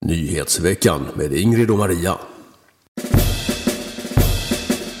Nyhetsveckan med Ingrid och Maria.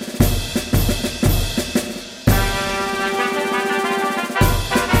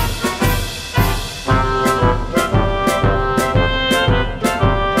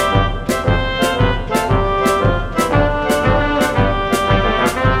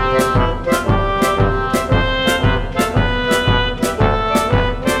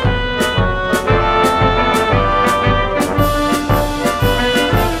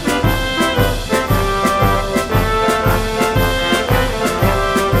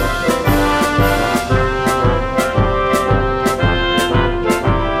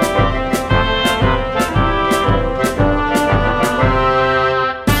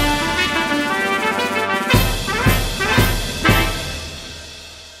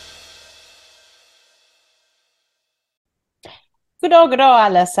 God dag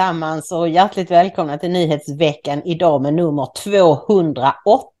allesammans och hjärtligt välkomna till Nyhetsveckan idag med nummer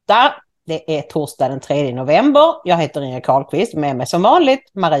 208. Det är torsdag den 3 november. Jag heter Ingrid Karlqvist, med mig som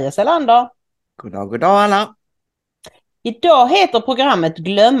vanligt Maria Vetlanda. God dag alla. Idag heter programmet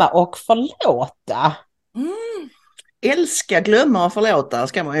Glömma och förlåta. Älska, glömma och förlåta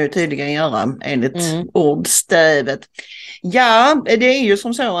ska man ju tydligen göra enligt ordstävet. Ja, det är ju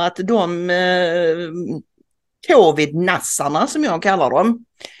som så att de covid-nassarna som jag kallar dem,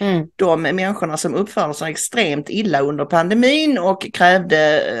 de människorna som uppförde sig extremt illa under pandemin och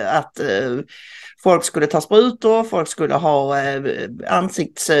krävde att folk skulle ta sprutor, folk skulle ha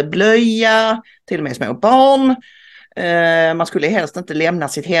ansiktsblöja, till och med små barn. Man skulle helst inte lämna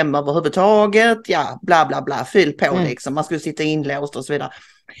sitt hem överhuvudtaget. Ja, bla bla bla, fyll på liksom. Man skulle sitta inlåst och så vidare.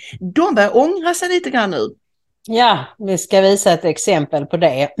 De börjar ångra sig lite grann nu. Ja, vi ska visa ett exempel på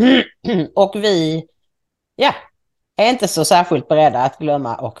det. Och vi är inte så särskilt beredda att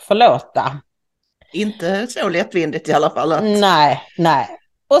glömma och förlåta. Inte så lättvindigt i alla fall. Nej.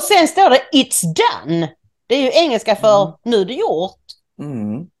 Och sen står det it's done. Det är ju engelska för nu är det gjort.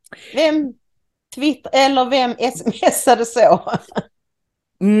 Vem smsade så?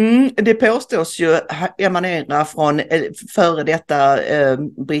 Det påstås ju emanera från före detta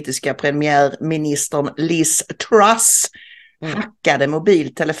brittiska premiärministern Liz Truss hackade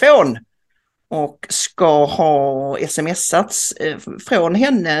mobiltelefon och ska ha smsats från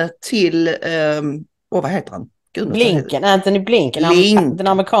henne till vad heter han? Anthony Blinken, den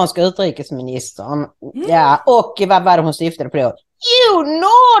amerikanska utrikesministern. Ja, och vad var det hon syftade på då? You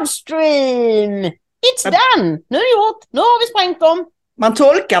Nord Stream! It's done! Nu är det gjort! Nu har vi sprängt dem! Man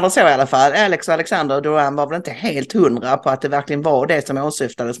tolkar det så i alla fall. Alex och Alexander då var väl inte helt 100 på att det verkligen var det som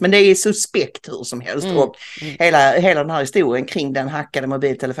åsyftades. Men det är suspekt hur som helst. Och hela den här historien kring den hackade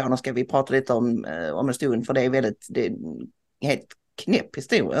mobiltelefonen ska vi prata lite om en stund. För det är en helt knäpp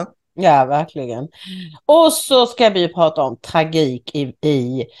historia. Ja, verkligen. Och så ska vi prata om tragik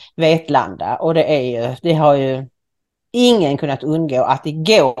i Vetlanda. Och det har ju ingen kunnat undgå att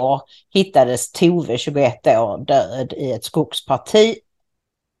igår hittades Tove, 21 år, död i ett skogsparti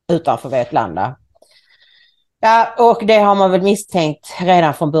utanför Vetlanda. Ja, och det har man väl misstänkt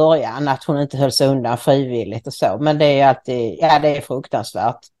redan från början, att hon inte höll sig undan frivilligt och så. Men det är alltid, det är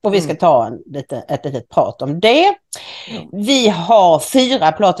fruktansvärt. Och vi ska ta ett litet prat om det. Vi har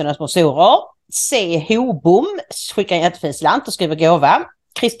 4 platinasponsorer. C. Hobom skickar en jättefin slant och skriver gåva.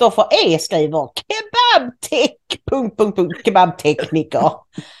 Kristoffer E. skriver kebabtekniker.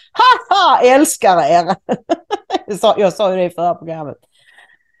 Haha, älskar er. Jag sa ju det i förra programmet.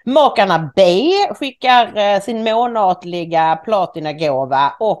 Makarna B skickar sin månatliga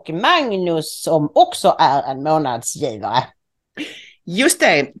platinagåva och Magnus som också är en månadsgivare. Just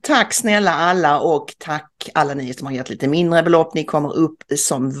det, tack snälla alla och tack alla ni som har gett lite mindre belopp. Ni kommer upp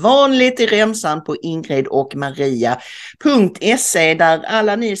som vanligt i remsan på Ingrid och Maria.se där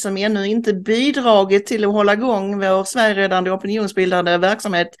alla ni som ännu inte bidragit till att hålla igång vår Sverigeräddande opinionsbildande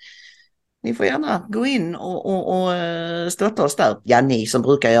verksamhet, ni får gärna gå in och stötta oss där. Ja, ni som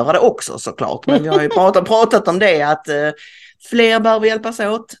brukar göra det också såklart. Men vi har ju pratat om det att fler behöver hjälpas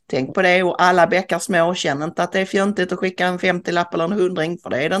åt. Tänk på det, och alla bäckar små. Känn inte att det är fjöntigt att skicka en 50-lapp eller en 100-ring, för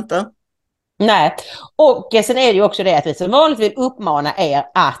det är det inte. Nej, och sen är det ju också det att vi som vanligt vill uppmana er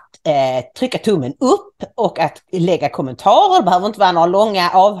att trycka tummen upp och att lägga kommentarer. Det behöver inte vara några långa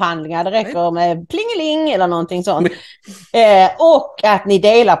avhandlingar, det räcker med plingeling eller någonting sånt. Och att ni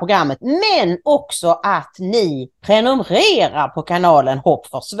delar programmet, men också att ni prenumererar på kanalen Hopp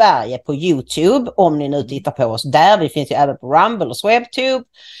för Sverige på YouTube om ni nu tittar på oss där. Vi finns ju även på Rumble och Swebtube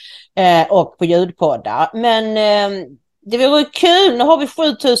och på ljudpoddar. Men det vore kul, nu har vi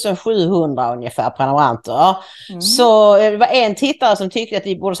 7700 ungefär prenumeranter. Så det var en tittare som tyckte att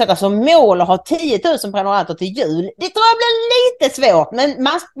vi borde sätta som mål att ha 10 000 prenumeranter till jul. Det tror jag blir lite svårt, men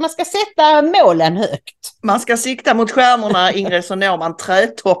man ska sätta målen högt. Man ska sikta mot stjärnorna, Ingrid, så når man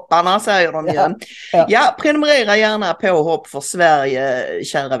trädtopparna, säger de ju. Ja, prenumerera gärna på Hopp för Sverige,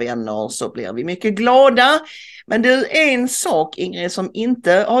 kära vänner, så blir vi mycket glada. Men det är en sak, Ingrid, som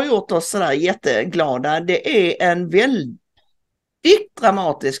inte har gjort oss sådär jätteglada. Det är en väldigt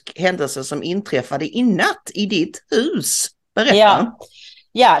dramatisk händelse som inträffade i natt i ditt hus. Berätta.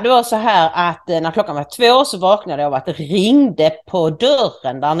 Ja, det var så här att när klockan var 2 så vaknade jag av att det ringde på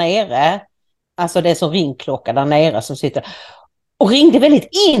dörren där nere. Alltså det är så ringklocka där nere som sitter. Och ringde väldigt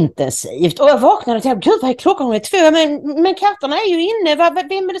intensivt. Och jag vaknade och tänkte, gud vad är klockan? Hon är 2. Men katterna är ju inne. Vem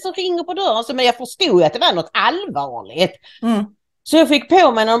är det som ringer på dörren? Så, men jag förstod ju att det var något allvarligt. Så jag fick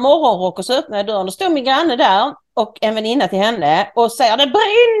på mig någon morgonrock och så öppnade jag dörren. Då stod min granne där och en väninna till henne och säger, det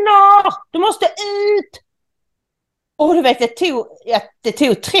brinner! Du måste ut! Och du vet, det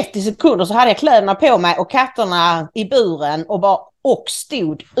tog 30 sekunder så hade jag kläderna på mig och katterna i buren och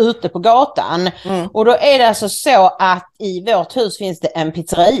stod ute på gatan. Och då är det alltså så att i vårt hus finns det en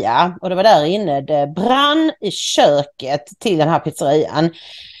pizzeria och det var där inne det brann i köket till den här pizzerian.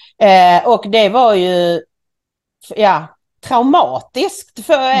 Och det var ju traumatiskt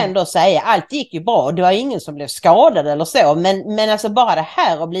får jag ändå säga. Allt gick ju bra. Det var ingen som blev skadad eller så. Men alltså bara det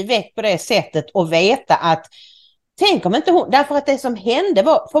här att bli väck på det sättet och veta att tänk om inte hon, därför att det som hände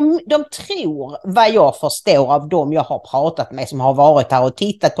var, för de tror vad jag förstår av dem jag har pratat med som har varit här och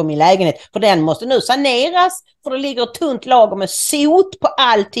tittat på min lägenhet, för den måste nu saneras för det ligger ett tunt lager med sot på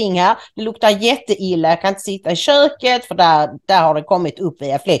allting här, det luktar jätteilla, jag kan inte sitta i köket för där har det kommit upp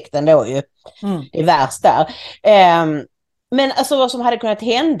via fläkten då ju, det är värst där. Men alltså vad som hade kunnat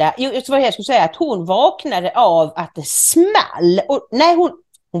hända, vad jag skulle säga att hon vaknade av att det small och nej hon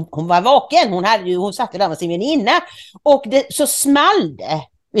var vaken, hon satt där med sin väninna och så smallde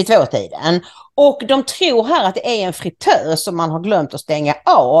vid 2-tiden. Och de tror här att det är en fritös som man har glömt att stänga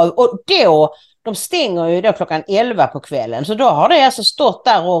av. Och då, de stänger ju då klockan 11 på kvällen. Så då har det alltså stått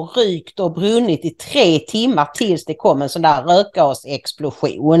där och rykt och brunnit i 3 timmar tills det kom en sån där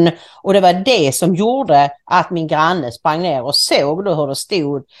rökgasexplosion. Och det var det som gjorde att min granne sprang ner och såg då hur det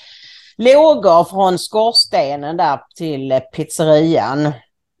stod lågor från skorstenen där till pizzerian.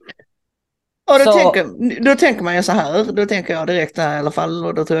 Ja, då tänker man ju så här, då tänker jag direkt här, i alla fall,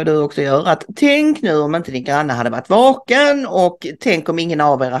 och då tror jag du också gör, att tänk nu om inte din granne hade varit vaken och tänk om ingen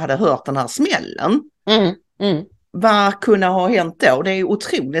av er hade hört den här smällen. Vad kunde ha hänt då? Det är ju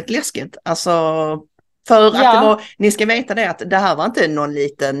otroligt läskigt. Alltså, för att det var, ni ska veta det att det här var inte någon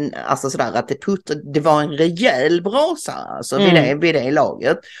liten, alltså sådär att det var en rejäl brasa alltså vid det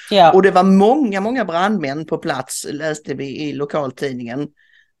laget. Ja. Och det var många brandmän på plats, läste vi i lokaltidningen.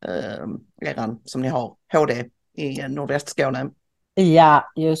 Eran som ni har HD i nordvästskåne.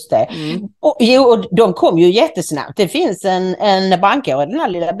 Ja, just det. Och de kom ju jättesnabbt. Det finns en bankare i den här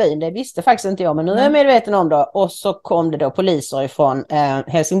lilla byn. Det visste faktiskt inte jag, men nu är jag medveten om det. Och så kom det då poliser ifrån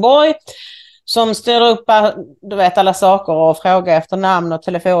Helsingborg som styr upp, du vet, alla saker och frågar efter namn och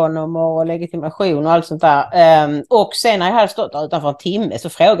telefonnummer och legitimation och allt sånt där. Och sen när jag hade stått där utanför en timme så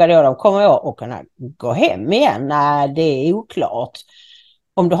frågade jag dem, kommer jag att kunna gå hem igen? Nej, det är oklart.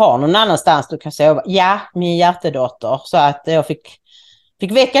 Om du har någon annanstans du kan sova. Ja, min hjärtedotter. Så att jag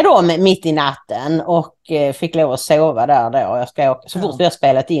fick väcka dem mitt i natten och fick lov att sova där då. Jag ska åka, så fort vi har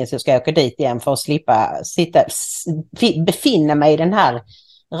spelat in så ska jag åka dit igen för att slippa befinna mig i den här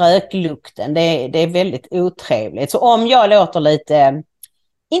röklukten. Det är väldigt otrevligt. Så om jag låter lite,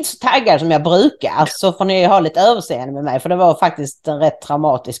 inte så taggad som jag brukar, så får ni ha lite överseende med mig. För det var faktiskt en rätt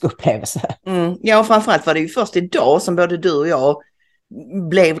traumatisk upplevelse. Ja, och framförallt var det ju först idag som både du och jag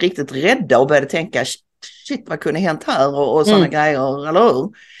blev riktigt rädda och började tänka, shit, vad kunde hänt här och sådana grejer, eller hur?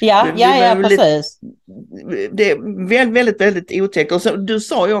 Ja, precis. Det är väldigt, väldigt otäckt. Och så, du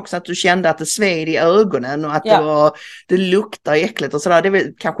sa ju också att du kände att det sved i ögonen och att det luktar äckligt och sådär. Det är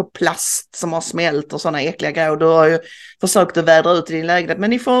väl kanske plast som har smält och sådana äckliga grejer. Du har ju försökt att vädra ut i din lägenhet, men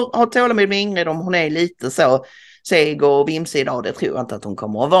ni får ha tålamod med Ingrid om hon är lite så seg och vimsig idag. Det tror jag inte att hon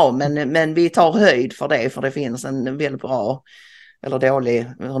kommer att vara, men vi tar höjd för det, för det finns en väldigt bra eller dålig,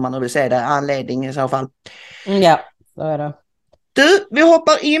 hur man nu vill säga det, anledning i så fall. Ja, så är det. Du, vi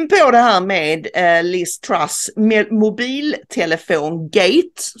hoppar in på det här med Liz Truss med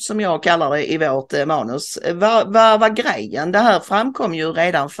mobiltelefongate, som jag kallar det i vårt manus. Vad var grejen? Det här framkom ju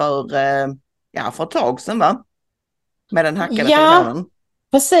redan för ett tag sedan, va? Med den hackade telefonen.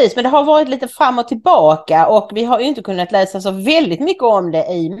 Precis, men det har varit lite fram och tillbaka och vi har ju inte kunnat läsa så väldigt mycket om det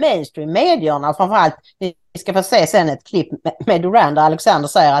i mainstream-medierna. Framförallt, vi ska få se sen ett klipp med Durand där Alexander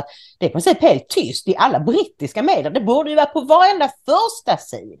säger att det är på princip helt tyst i alla brittiska medier. Det borde ju vara på varenda första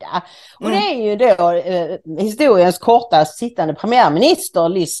sida. Och det är ju då historiens korta sittande premiärminister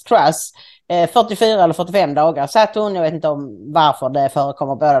Liz Truss, 44 eller 45 dagar satt hon. Jag vet inte om varför det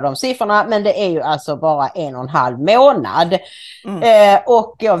förekommer båda de siffrorna, men det är ju alltså bara 1,5 månad.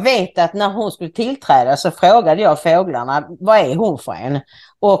 Och jag vet att när hon skulle tillträda så frågade jag fåglarna, vad är hon för en?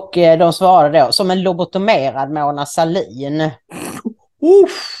 Och de svarade då, som en lobotomerad Mona Sahlin.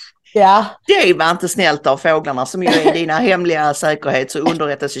 Ja. Det var inte snällt av fåglarna som ju är dina hemliga säkerhets- och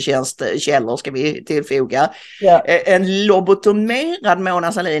underrättelsetjänstkällor, ska vi tillfoga. Ja. En lobotomerad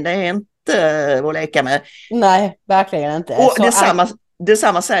Mona Sahlin, det är inte att leka med. Nej, verkligen inte. Och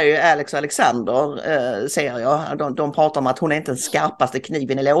detsamma säger ju Alex och Alexander, ser jag. De pratar om att hon är inte den skarpaste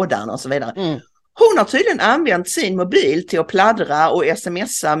kniven i lådan och så vidare. Hon har tydligen använt sin mobil till att pladdra och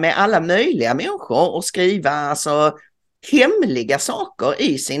smsa med alla möjliga människor och skriva alltså hemliga saker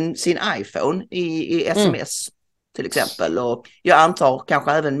i sin iPhone i sms till exempel. Och jag antar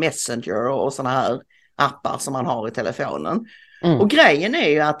kanske även Messenger och sådana här appar som man har i telefonen. Och grejen är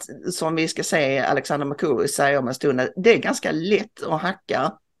ju att, som vi ska se Alexander McCurry säga om en stund, det är ganska lätt att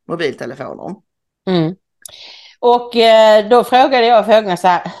hacka mobiltelefoner. Och då frågade jag fåglarna så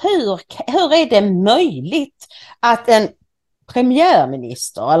här, hur är det möjligt att en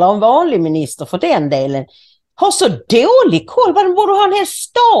premiärminister eller en vanlig minister för den delen har så dålig koll? Man borde ha en hel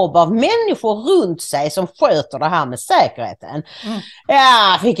stab av människor runt sig som sköter det här med säkerheten.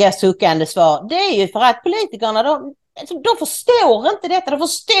 Ja, fick jag suckande svar. Det är ju för att politikerna, de förstår inte detta. De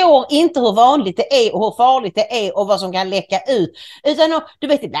förstår inte hur vanligt det är och hur farligt det är och vad som kan läcka ut. Utan du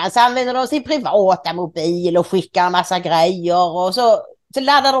vet, ibland så använder de sin privata mobil och skickar en massa grejer och så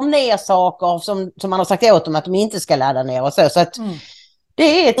laddar de ner saker som man har sagt åt dem att de inte ska ladda ner och så. Så att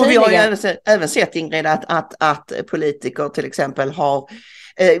det är tydligen... Och vi har ju även sett, Ingrid, att politiker till exempel har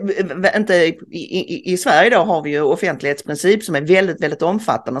i Sverige då har vi ju offentlighetsprincip som är väldigt, väldigt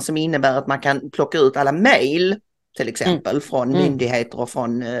omfattande, som innebär att man kan plocka ut alla mejl till exempel från myndigheter och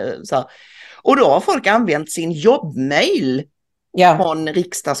från så här. Och då har folk använt sin jobbmail från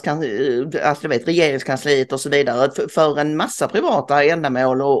alltså, regeringskansliet och så vidare för en massa privata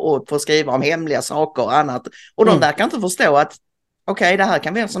ändamål och få skriva om hemliga saker och annat. Och de verkar inte förstå att okej, det här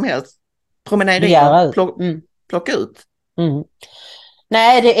kan vem som helst promenera och plocka ut.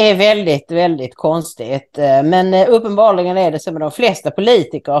 Nej, det är väldigt, väldigt konstigt. Men uppenbarligen är det som med de flesta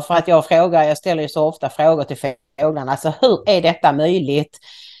politiker, för att jag ställer ju så ofta frågor till fåglarna. Alltså, hur är detta möjligt?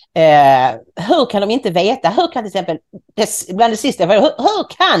 Hur kan de inte veta? Hur kan till exempel, bland det sista,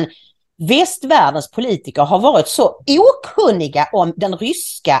 hur kan västvärldens politiker har varit så okunniga om den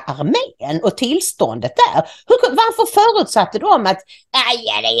ryska armén och tillståndet där? Varför förutsatte de att det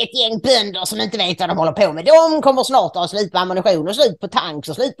är ett gäng bönder som inte vet vad de håller på med? De kommer snart att ha slut på ammunition och slut på tanks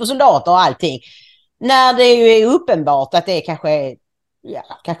och slut på soldater och allting. När det ju är uppenbart att det är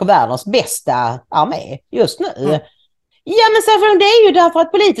kanske världens bästa armé just nu. Ja, men så det är ju därför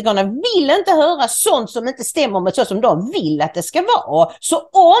att politikerna vill inte höra sånt som inte stämmer med så som de vill att det ska vara. Så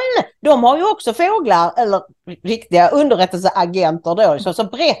om de har ju också fåglar eller riktiga underrättelseagenter då som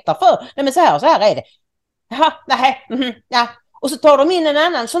berättar nej men så här är det. Ja. Och så tar de in en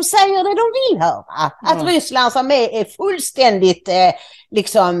annan som säger det de vill höra. Att Rysslands armé är fullständigt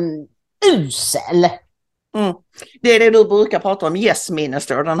usel. Det är det du brukar prata om, Yes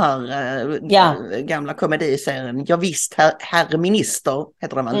Minister, den här gamla komediserien. Ja visst, herr minister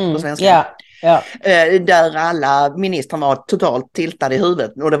heter den väl på svenska. Där alla ministrar var totalt tiltade i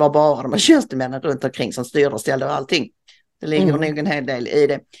huvudet och det var bara de här tjänstemännen runt omkring som styrde och ställde allting. Det ligger nog en hel del i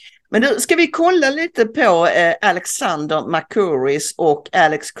det. Men du, ska vi kolla lite på Alexander McCurrys och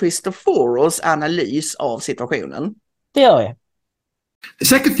Alex Christoforos analys av situationen? Det gör jag. The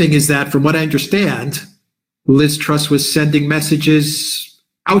second thing is that, from what I understand, Liz Truss was sending messages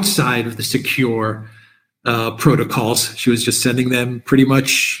outside of the secure protocols. She was just sending them pretty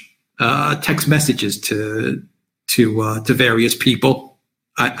much text messages to various people.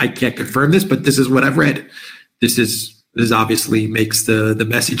 I can't confirm this, but this is what I've read. This obviously makes the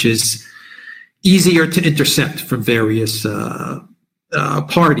messages easier to intercept from various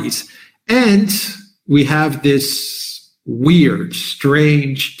parties. And we have this weird,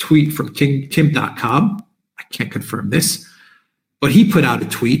 strange tweet from Kim.com. I can't confirm this, but he put out a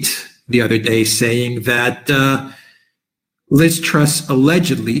tweet the other day saying that Liz Truss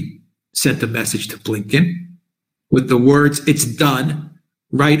allegedly sent a message to Blinken with the words "It's done"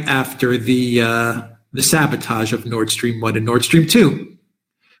 right after the sabotage of Nord Stream 1 and Nord Stream 2.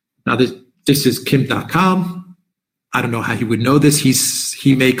 Now this is Kim.com. I don't know how he would know this. He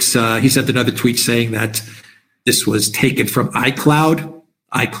sent another tweet saying that this was taken from iCloud.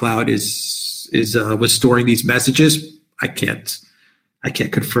 iCloud was storing these messages. I can't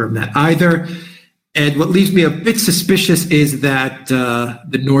confirm that either. And what leaves me a bit suspicious is that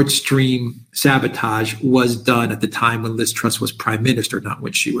the Nord Stream sabotage was done at the time when Liz Truss was prime minister, not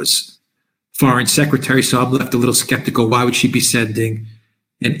when she was foreign secretary. So I'm left a little skeptical. Why would she be sending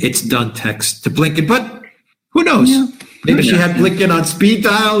an "it's done" text to Blinken? But who knows? Yeah. Maybe she had Blinken on speed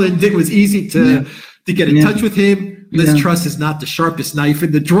dial and it was easy to get in touch with him. Liz Truss is not the sharpest knife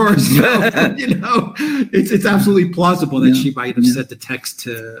in the drawer, so it's absolutely plausible that she might have sent the text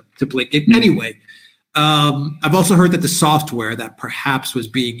to Blinken. Anyway, I've also heard that the software that perhaps was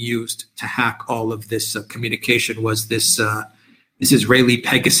being used to hack all of this communication was this Israeli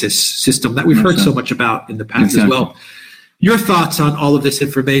Pegasus system that we've heard so much about in the past as well. Your thoughts on all of this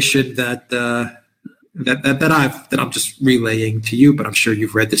information that I'm just relaying to you, but I'm sure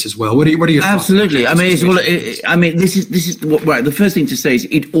you've read this as well. What are your thoughts? Absolutely. This is right. The first thing to say is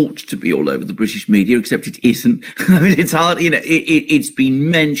it ought to be all over the British media, except it isn't. I mean, it's hard. It's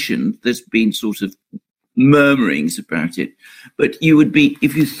been mentioned. There's been sort of murmurings about it, but you would be,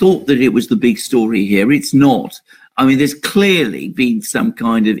 if you thought that it was the big story here, it's not. I mean, there's clearly been some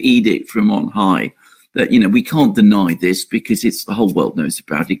kind of edict from on high that, we can't deny this because the whole world knows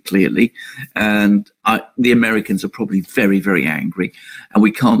about it clearly. And the Americans are probably very, very angry and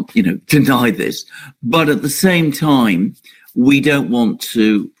we can't, deny this. But at the same time, we don't want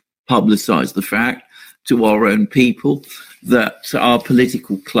to publicize the fact to our own people that our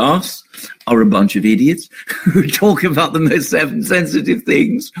political class are a bunch of idiots who talk about the most sensitive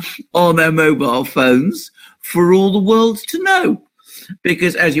things on their mobile phones for all the world to know.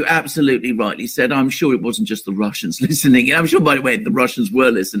 Because, as you absolutely rightly said, I'm sure it wasn't just the Russians listening. I'm sure, by the way, the Russians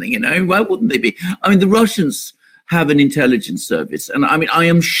were listening. Why wouldn't they be? I mean, the Russians have an intelligence service, and I mean, I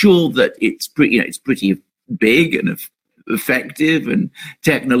am sure that it's pretty big and effective and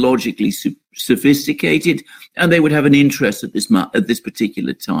technologically sophisticated, and they would have an interest at this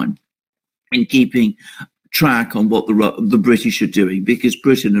particular time in keeping track on what the British are doing, because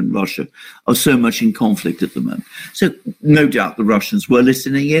Britain and Russia are so much in conflict at the moment. So no doubt the Russians were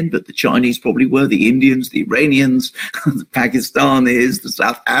listening in, but the Chinese probably were, the Indians, the Iranians, the Pakistanis, the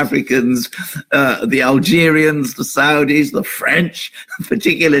South Africans, the Algerians, the Saudis, the French,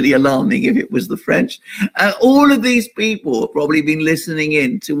 particularly alarming if it was the French. All of these people have probably been listening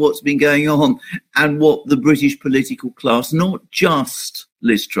in to what's been going on and what the British political class, not just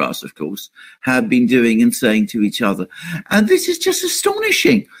Liz Truss, of course, have been doing and saying to each other. And this is just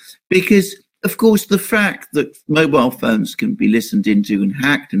astonishing because, of course, the fact that mobile phones can be listened into and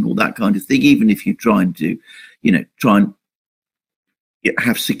hacked and all that kind of thing, even if you try and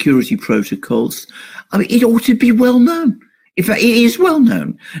have security protocols, I mean, it ought to be well known. In fact, it is well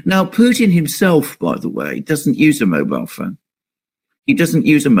known. Now, Putin himself, by the way, doesn't use a mobile phone. He doesn't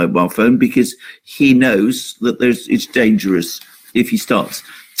use a mobile phone because he knows that it's dangerous if he starts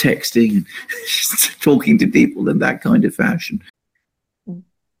texting and talking to people in that kind of fashion.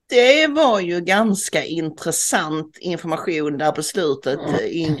 Det var ju ganska intressant information där på slutet,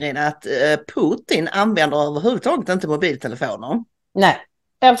 Ingrid, att Putin använder överhuvudtaget inte mobiltelefoner. Nej,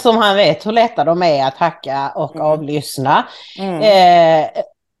 eftersom han vet hur lätta de är att hacka och avlyssna.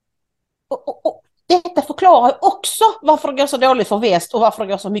 Detta förklarar också varför det går så dåligt för väst och varför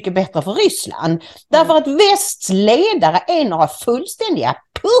det går så mycket bättre för Ryssland. Därför att västs ledare är några fullständiga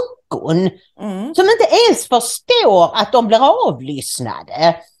puckon som inte ens förstår att de blir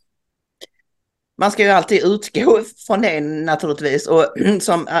avlyssnade. Man ska ju alltid utgå från det naturligtvis, och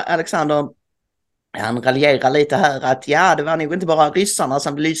som Alexander, han raljerar lite här att det var nog inte bara ryssarna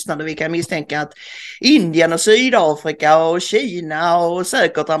som lyssnade. Vi kan misstänka att Indien och Sydafrika och Kina och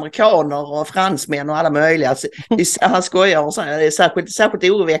säkert amerikaner och fransmän och alla möjliga. Han skojar och säger det är särskilt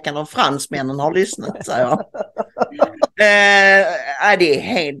oroväckande om fransmännen har lyssnat, säger jag. Det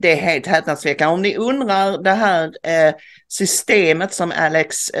är helt häpnadsväckande. Om ni undrar det här systemet som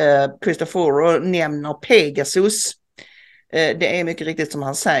Alex Christoforou nämner, Pegasus, det är mycket riktigt som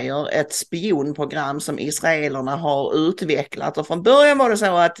han säger ett spionprogram som israelerna har utvecklat, och från början var det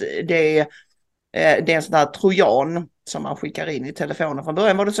så att det är en sån här trojan som man skickar in i telefonen. Från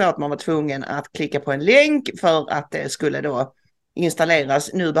början var det så att man var tvungen att klicka på en länk för att det skulle då installeras.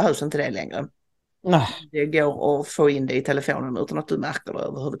 Nu behövs inte det längre. Det går att få in det i telefonen utan att du märker det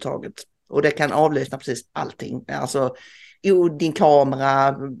överhuvudtaget, och det kan avlyssna precis allting, alltså din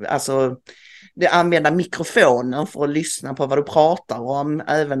kamera, alltså det använder mikrofonen för att lyssna på vad du pratar om,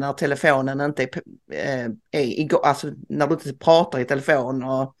 även när telefonen inte är igång, alltså när du inte pratar i telefon,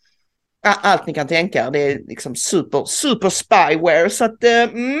 och allt ni kan tänka. Det är liksom super spyware. Så att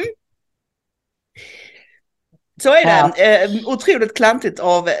så är det. Otroligt klantigt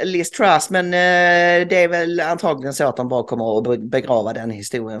av Liz Truss, men det är väl antagligen så att de bara kommer att begrava den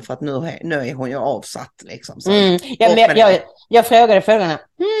historien, för att nu är hon ju avsatt. Liksom, så. Jag frågade frågorna.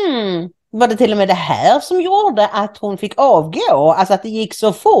 Var det till och med det här som gjorde att hon fick avgå? Alltså att det gick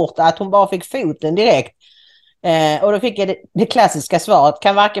så fort att hon bara fick foten direkt. Och då fick jag det klassiska svaret,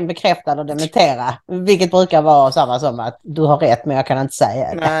 kan varken bekräfta eller dementera, vilket brukar vara samma som att du har rätt men jag kan inte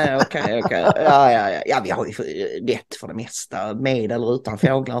säga det. Nej, okej. Ja, vi har ju rätt för det mesta, med eller utan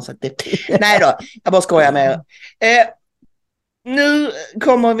fåglar. Så att nej då, jag bara skojar med er. Nu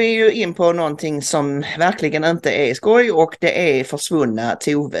kommer vi ju in på någonting som verkligen inte är skoj, och det är försvunna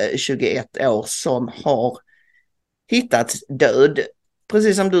Tove, 21 år, som har hittats död.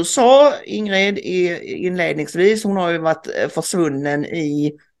 Precis som du sa, Ingrid, inledningsvis, hon har ju varit försvunnen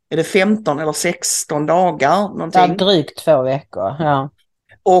i, är det 15 eller 16 dagar? Någonting? Ja, drygt 2 veckor, ja.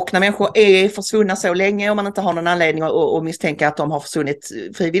 Och när människor är försvunna så länge och man inte har någon anledning att misstänka att de har försvunnit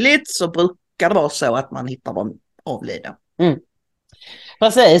frivilligt, så brukar det vara så att man hittar dem avlidna.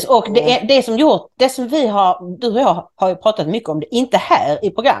 Precis, och det som vi har, du och jag har ju pratat mycket om det, inte här i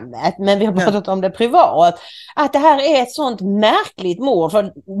programmet, men vi har pratat om det privat, att det här är ett sånt märkligt mord,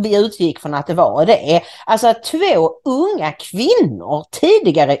 för vi utgick från att det var det. Alltså att 2 unga kvinnor,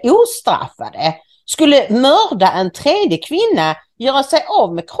 tidigare ostraffade, skulle mörda en tredje kvinna, göra sig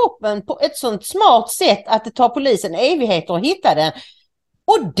av med kroppen på ett sånt smart sätt att det tar polisen evigheter att hitta den.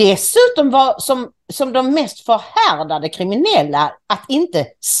 Och dessutom var som de mest förhärdade kriminella att inte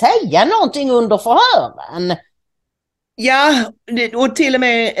säga någonting under förhören. Ja, och till och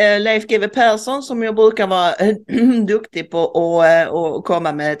med Leif GW Persson, som jag brukar vara duktig på att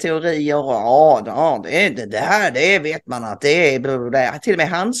komma med teorier. Det här, det vet man att det är. Till och med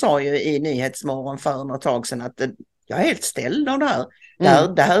han sa ju i Nyhetsmorgon för något tag sedan att jag är helt ställd av det här.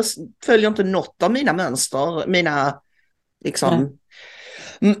 Det här följer inte något av mina mönster, mina liksom...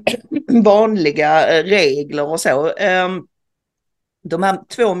 vanliga regler och så. De här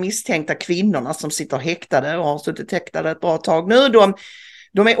 2 misstänkta kvinnorna som sitter häktade och har suttit häktade ett bra tag nu,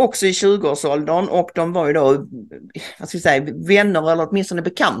 de är också i 20-årsåldern, och de var ju då, vad ska jag säga, vänner eller åtminstone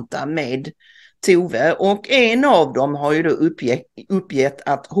bekanta med Tove, och en av dem har ju då uppgett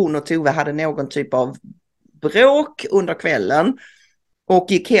att hon och Tove hade någon typ av bråk under kvällen och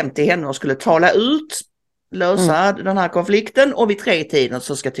gick hem till henne och skulle tala ut, lösa den här konflikten, och vid 3-tiden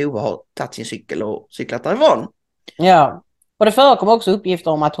så ska Tove ha tagit sin cykel och cyklat därifrån. Ja, och det förekom också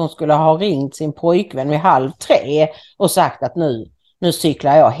uppgifter om att hon skulle ha ringt sin pojkvän vid 2:30 och sagt att nu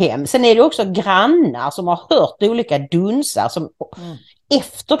cyklar jag hem. Sen är det också grannar som har hört olika dunsar som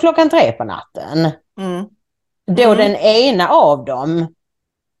efter 3:00 på natten. Då den ena av dem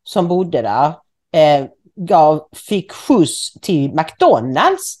som bodde där fick skjuts till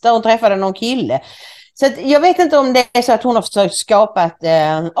McDonalds där hon träffade någon kille. Så att jag vet inte om det är så att hon har försökt skapa ett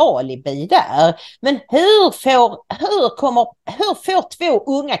alibi där. Men hur får 2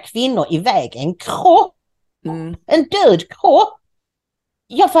 unga kvinnor iväg en kropp? En död kropp?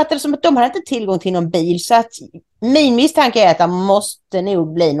 Jag fattar det som att de hade inte tillgång till någon bil. Så att min misstanke är att det måste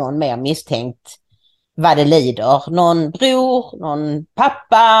nog bli någon mer misstänkt vad det lider. Någon bror, någon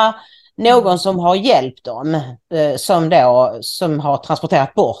pappa, någon som har hjälpt dem, som har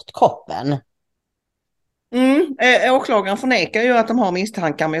transporterat bort kroppen. Åklagaren förnekar ju att de har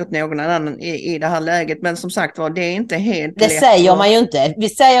misstankar mot någon annan i det här läget, men som sagt var, det är inte helt det lätt. Det säger man ju inte. Vi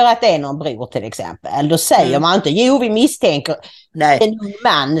säger att det är någon bror till exempel. Då säger man inte, vi misstänker en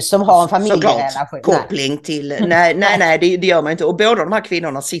man som har en familjerelation. Koppling till, nej, det gör man inte. Och båda de här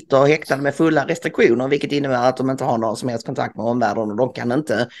kvinnorna sitter häktade med fulla restriktioner, vilket innebär att de inte har någon som helst kontakt med omvärlden, och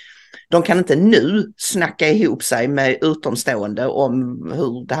de kan inte nu snacka ihop sig med utomstående om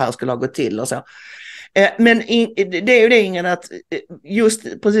hur det här skulle ha gått till och så. Men det är ju det, Ingrid, att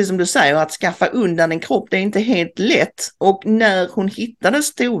just precis som du säger, att skaffa undan en kropp, det är inte helt lätt. Och när hon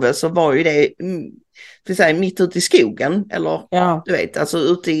hittades, Tove, så var ju det mitt ute i skogen, eller du vet, alltså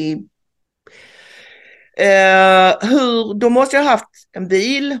ute i de måste ju ha haft en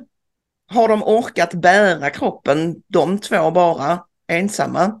bil. Har de orkat bära kroppen, de 2 bara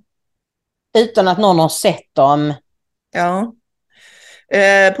ensamma? Utan att någon har sett dem. Ja.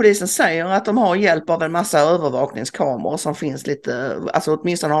 Polisen säger att de har hjälp av en massa övervakningskameror som finns lite, alltså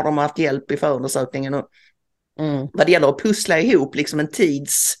åtminstone har de haft hjälp i förundersökningen vad det gäller att pussla ihop liksom en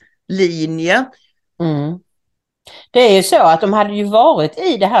tidslinje. Det är ju så att de hade ju varit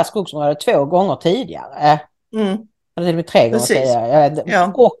i det här skogsområdet 2 gånger tidigare. Eller till och med 3 gånger Precis. säger jag.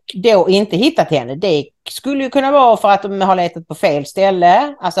 Ja. Och då inte hittat henne. Det skulle ju kunna vara för att de har letat på fel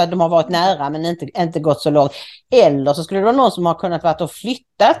ställe. Alltså att de har varit nära men inte gått så långt. Eller så skulle det vara någon som har kunnat varit och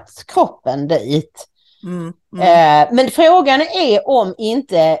flyttat kroppen dit. Men frågan är om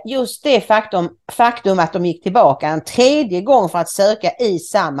inte just det faktum att de gick tillbaka en 3:e gång för att söka i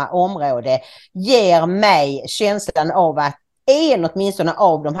samma område ger mig känslan av att åtminstone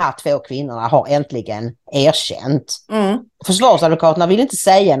av de här 2 kvinnorna har äntligen erkänt. Försvarsadvokaterna vill inte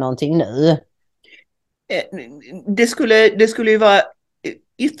säga någonting nu. Det skulle ju vara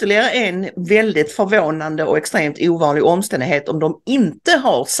ytterligare en väldigt förvånande och extremt ovanlig omständighet om de inte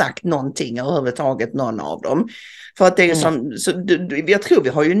har sagt någonting överhuvudtaget, någon av dem. För att det är som, jag tror vi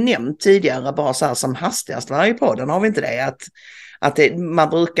har ju nämnt tidigare bara så här som hastigast varje podden, har vi inte det? Att man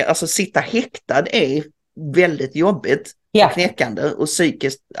brukar, alltså sitta häktad är väldigt jobbigt. Och knäckande och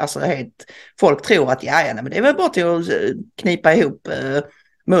psykiskt, alltså folk tror att men det är väl bara till att knipa ihop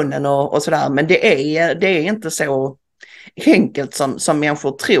munnen och sådär, men det är inte så enkelt som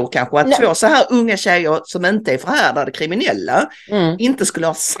människor tror kanske, att 2 så här unga tjejer som inte är förhärdade kriminella inte skulle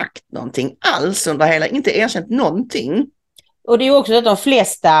ha sagt någonting alls under hela, inte erkänt någonting. Och det är ju också att de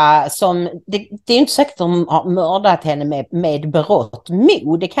flesta som, det är inte säkert att de har mördat henne med berått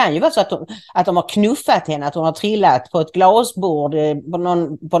mod. Det kan ju vara så att de har knuffat henne, att hon har trillat på ett glasbord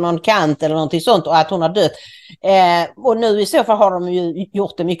på någon kant eller någonting sånt och att hon har dött. Och nu i så fall har de ju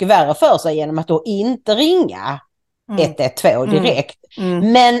gjort det mycket värre för sig genom att då inte ringa 112 direkt.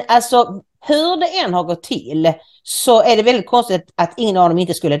 Men alltså hur det än har gått till så är det väldigt konstigt att ingen av dem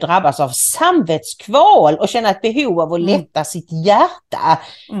inte skulle drabbas av samvetskval och känna ett behov av att lätta sitt hjärta.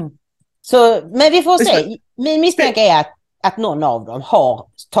 Så, men vi får se. Min misstanke är att någon av dem har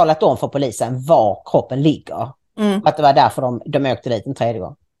talat om för polisen var kroppen ligger. Att det var därför de åkte dit en 3:e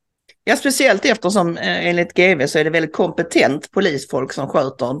gång. Ja, speciellt eftersom enligt GV så är det väldigt kompetent polisfolk som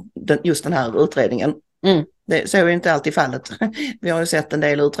sköter just den här utredningen. Så är ju inte alltid fallet. Vi har ju sett en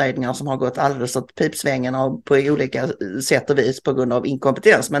del utredningar som har gått alldeles åt pipsvängen och på olika sätt och vis på grund av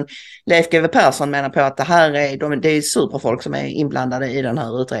inkompetens. Men Leif GW Persson menar på att det är superfolk som är inblandade i den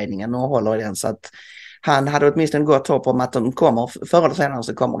här utredningen och håller i den, så att han hade åtminstone gott hopp om att de kommer, förr eller senare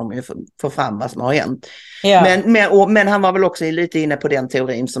så kommer de ju få fram vad som har hänt. Ja. Men han var väl också lite inne på den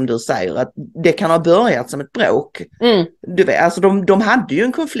teorin som du säger, att det kan ha börjat som ett bråk. Du vet, alltså de hade ju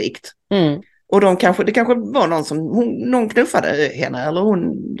en konflikt. Och det kanske var någon knuffade henne eller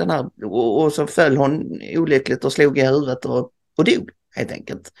den här, och så föll hon olyckligt och slog i huvudet och dog helt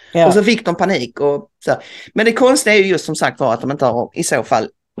enkelt. Ja. Och så fick de panik och så. Men det konstiga är ju just som sagt var att de inte har i så fall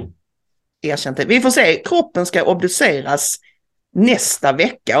erkänt det. Vi får se, kroppen ska obduceras nästa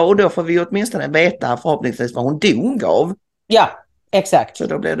vecka och då får vi åtminstone veta förhoppningsvis vad hon dog av. Ja, exakt. Så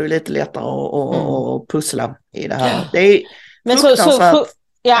då blir det lite lättare att pussla i det här. Det är fruktansvärt.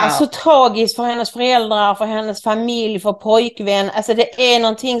 Så tragiskt för hennes föräldrar, för hennes familj, för pojkvän. Alltså det är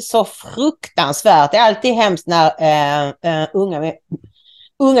någonting så fruktansvärt. Det är alltid hemskt när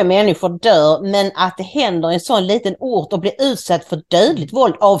unga människor dör, men att det händer i en sån liten ort och blir utsatt för dödligt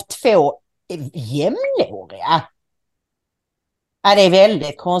våld av 2 jämnåriga. Ja, det är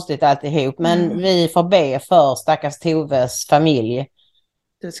väldigt konstigt alltihop, men vi får be för stackars Toves familj.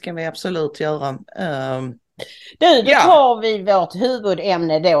 Det ska vi absolut göra. Då tar vi vårt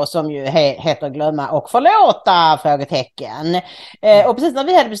huvudämne då som ju heter Glömma och förlåta, frågetecken. Och precis när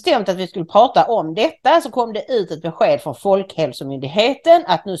vi hade bestämt att vi skulle prata om detta så kom det ut ett besked från Folkhälsomyndigheten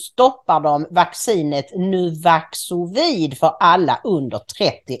att nu stoppar de vaccinet Nuvaxovid för alla under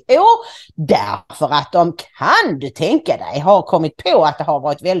 30 år. Därför att de, kan du tänka dig, har kommit på att det har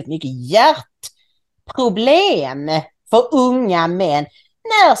varit väldigt mycket hjärtproblem för unga män.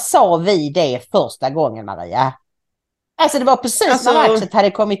 När sa vi det första gången, Maria? Alltså det var precis när vaxet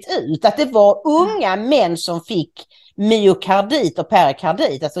hade kommit ut. Att det var unga män som fick myokardit och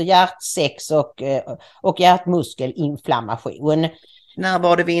perikardit. Alltså hjärtsex och hjärtmuskelinflammation. När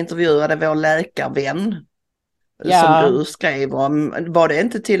var det vi intervjuade vår läkarvän? Som du skrev om. Var det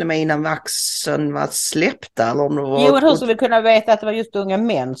inte till och med innan vaxen var släppta? Eller om det var... Jo, hur skulle vi kunna veta att det var just unga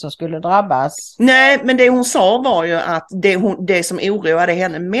män som skulle drabbas? Nej, men det hon sa var ju att det som oroade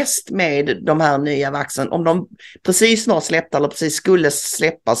henne mest med de här nya vaxen, om de precis var släppta eller precis skulle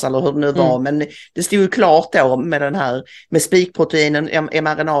släppas eller hur det nu var, men det stod ju klart då med den här, med spikproteinen,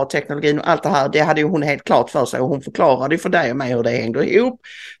 mRNA-teknologin och allt det här, det hade ju hon helt klart för sig och hon förklarade ju för dig och mig hur det hängde ihop.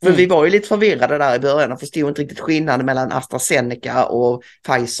 För vi var ju lite förvirrade där i början och förstod inte riktigt skillnaden mellan AstraZeneca och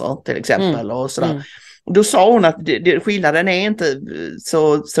Pfizer till exempel och sådär. Då sa hon att skillnaden är inte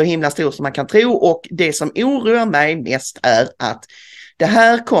så himla stor som man kan tro, och det som oroar mig mest är att det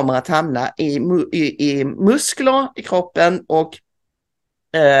här kommer att hamna i muskler i kroppen och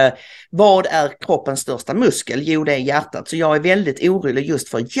vad är kroppens största muskel? Jo, det är hjärtat. Så jag är väldigt orolig just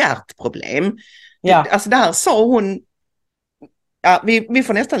för hjärtproblem. Ja. Alltså det här sa hon, ja, vi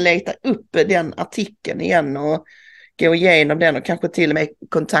får nästan leta upp den artikeln igen och gå igenom den och kanske till och med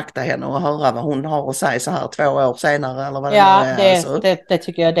kontakta henne och höra vad hon har att säga så här 2 år senare eller vad det är. Alltså. Det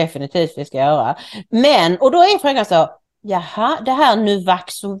tycker jag definitivt vi ska göra. Men, och då är frågan så, jaha, det här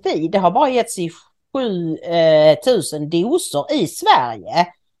Nuvaxovid, det har bara getts i 7 000 doser i Sverige.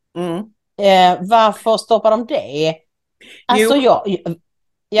 Varför stoppar de det? Alltså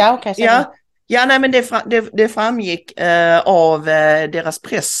nej, men det framgick av deras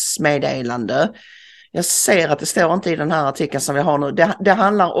pressmeddelande. Jag ser att det står inte i den här artikeln som vi har nu. Det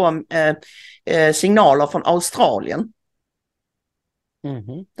handlar om signaler från Australien.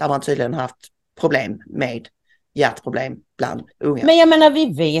 Där man tydligen haft problem med hjärtproblem bland unga. Men jag menar,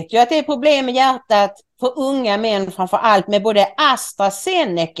 vi vet ju att det är problem med hjärtat för unga män framför allt med både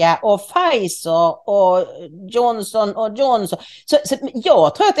AstraZeneca och Pfizer och Johnson och Johnson. Så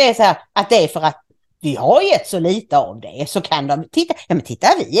jag tror att det är så här, att det är för att vi har gett så lite av det, så kan de titta, ja men titta,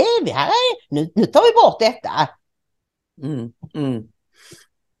 vi här är, nu tar vi bort detta.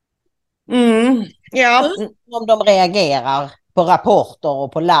 Ja. Om de reagerar på rapporter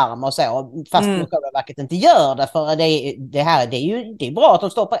och på larm och så, fast Luftfartsverket inte gör det, för det är bra att de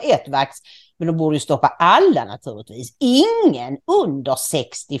stoppar ett vax, men de borde ju stoppa alla naturligtvis. Ingen under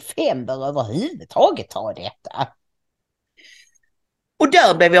 65 bör överhuvudtaget ta detta. Och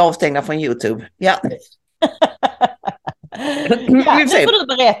där blev vi avstängda från YouTube. Ja. Nu får du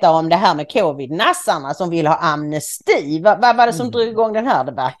berätta om det här med covid-nassarna som vill ha amnesti. Vad var det som drog igång den här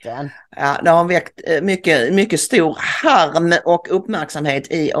debatten? Ja, det har väckt mycket stor harm och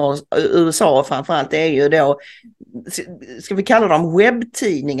uppmärksamhet i USA framförallt. Det är ju då, ska vi kalla dem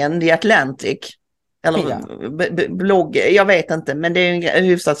webbtidningen The Atlantic? Eller blogg, jag vet inte, men det är en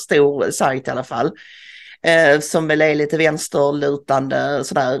hyfsat stor sajt i alla fall. Som väl är lite vänsterlutande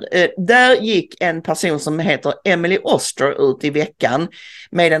sådär. Där gick en person som heter Emily Oster ut i veckan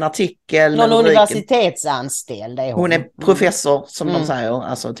med en artikel. Någon universitetsanställd är hon. Hon är professor som de säger,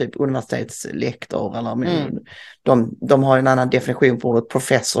 alltså typ universitetslektor eller de har en annan definition på ordet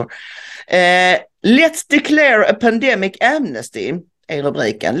professor. Let's declare a pandemic amnesty är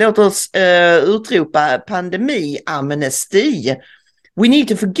rubriken. Låt oss utropa pandemi-amnesti. We need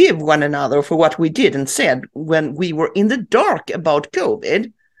to forgive one another for what we did and said when we were in the dark about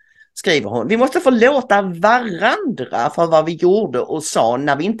covid, skriver hon. Vi måste förlåta varandra för vad vi gjorde och sa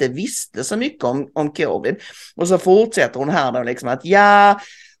när vi inte visste så mycket om covid. Och så fortsätter hon här då liksom att det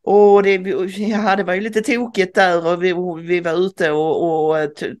var ju lite tokigt där och vi var ute och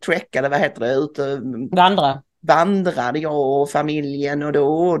trekkade, vad heter det? Vandrade jag och familjen och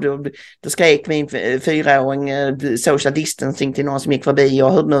då skrek min 4-åring social distancing till någon som gick förbi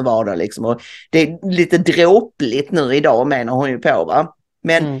och hur det nu var det liksom. Och det är lite dråpligt nu idag, menar hon ju på, va?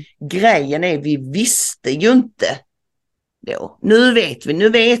 Men grejen är, vi visste ju inte då. Nu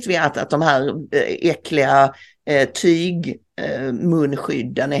vet vi att de här äckliga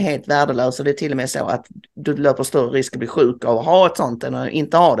munskydden är helt värdelösa. Det är till och med så att du löper större risk att bli sjuk av att ha ett sånt än att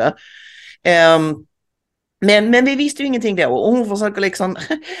inte ha det. Men vi visste ju ingenting då, och hon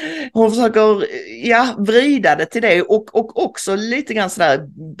försöker vrida det till det och också lite grann sådär,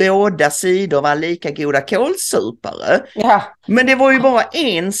 båda sidor var lika goda kålsupare. Ja. Men det var ju bara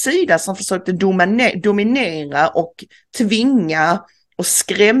en sida som försökte dominera och tvinga och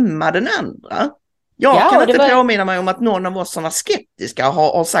skrämma den andra. Jag kan inte påminna mig om att någon av oss som var skeptiska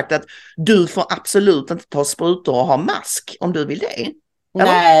har sagt att du får absolut inte ta sprutor och ha mask om du vill det.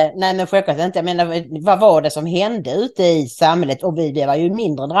 Nej, men självklart inte. Jag menar, vad var det som hände ute i samhället? Och vi var ju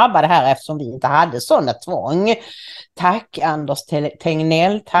mindre drabbade här eftersom vi inte hade sådana tvång. Tack Anders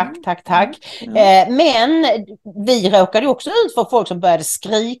Tegnell, tack. Men vi råkade också ut för folk som började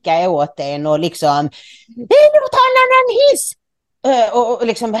skrika åt en och liksom, det är något annan hiss! Och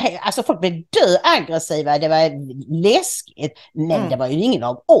liksom, alltså folk blev aggressiva, det var läskigt, men det var ju ingen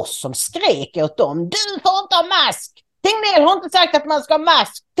av oss som skrek åt dem, du får inte ha mask! Tegnell har inte sagt att man ska ha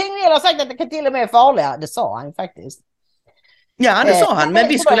mask. Tegnell har sagt att det kan till och med vara farligare. Det sa han faktiskt. Ja, det sa han. Men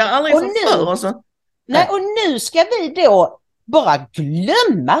vi skulle aldrig få för oss. Nej, och nu ska vi då bara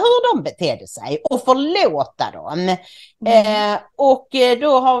glömma hur de betedde sig och förlåta dem. Och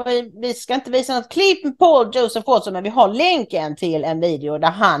då har vi ska inte visa något klipp med Paul Joseph Watson, men vi har länken till en video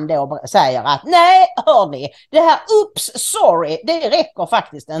där han då säger att nej, hörni, det här sorry, det räcker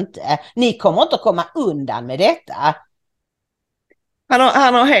faktiskt inte. Ni kommer inte att komma undan med detta.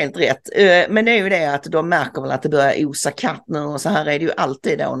 Han har helt rätt, men det är ju det att de märker väl att det börjar osa katt nu, och så här är det ju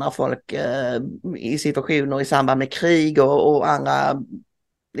alltid då när folk i situationer i samband med krig och andra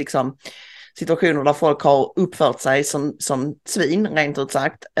liksom situationer där folk har uppfört sig som svin, rent ut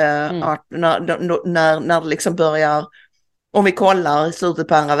sagt. Att när det liksom börjar, om vi kollar i slutet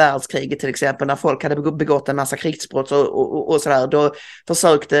på andra världskriget till exempel, när folk hade begått en massa krigsbrott och sådär, då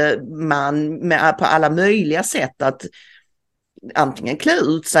försökte man på alla möjliga sätt att antingen klä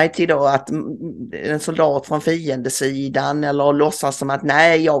ut sig till då att en soldat från fiendesidan, eller låtsas som att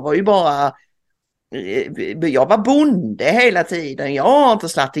nej, jag var bonde hela tiden, jag har inte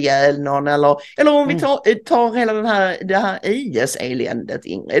slagit ihjäl någon, eller om vi tar hela det här IS-eländet,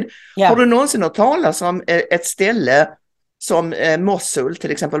 Ingrid. Ja. Har du någonsin hört talas om ett ställe som Mosul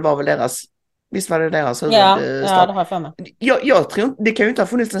till exempel, var väl deras, visst var det deras huvudstad? Ja, det har jag för mig. Jag tror inte, det kan ju inte ha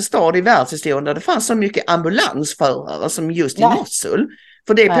funnits en stad i världshistorien där det fanns så mycket ambulansförare som just i Mosul.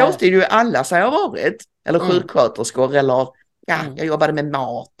 För det påstod ju alla sig ha varit, eller sjuksköterskor, eller jag jobbade med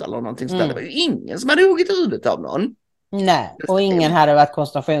mat eller någonting sådär. Det var ju ingen som hade huggit huvudet av någon. Nej, och ingen hade varit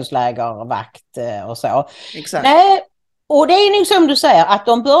koncentrationsläger och vakt och så. Exakt. Nej, och det är nog som du säger, att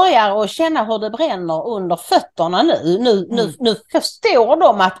de börjar att känna hur det bränner under fötterna nu. Nu förstår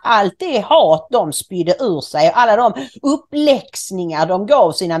de att allt det hat de spydde ur sig, alla de uppläxningar de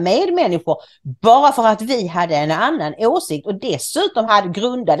gav sina medmänniskor bara för att vi hade en annan åsikt, och dessutom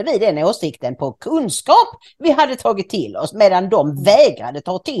grundade vi den åsikten på kunskap vi hade tagit till oss, medan de vägrade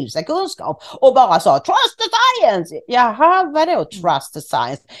ta till sig kunskap och bara sa trust the science. Jaha, vadå trust the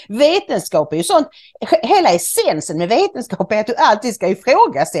science? Vetenskap är ju sånt, hela essensen med vetenskap är att du alltid ska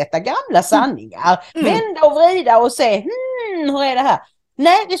ifrågasätta gamla sanningar. Vända och vrida och se, hur är det här?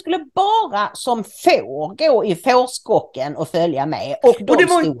 Nej, vi skulle bara som får gå i fårskocken och följa med. Och de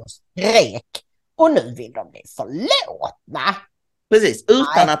stod och skrek. Och nu vill de bli förlåtna. Precis,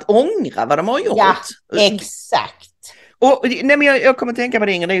 utan att ångra vad de har gjort. Ja, exakt. Och, nej, men jag kommer att tänka på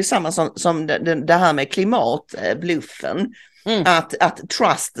det, Ingrid, det är ju samma som det här med klimatbluffen. Att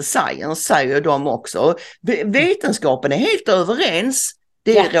trust the science säger de också. Vetenskapen är helt överens.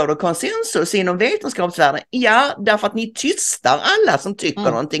 Det råder konsensus inom vetenskapsvärlden. Ja, därför att ni tystar alla som tycker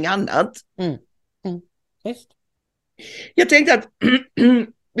någonting annat. Just. Jag tänkte att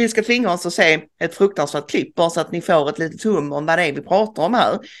vi ska tvinga oss att se ett fruktansvärt klipp, bara så att ni får ett litet hum om vad det är vi pratar om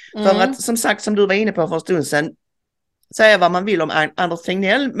här. För att, som sagt, som du var inne på för en stund sedan, säga vad man vill om Anders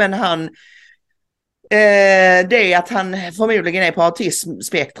Tegnell, men det att han förmodligen är på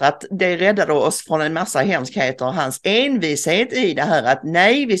autismspektrat, det räddade oss från en massa hemskheter. Hans envishet i det här att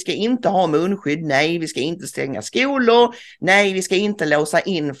nej, vi ska inte ha munskydd, nej, vi ska inte stänga skolor, nej, vi ska inte låsa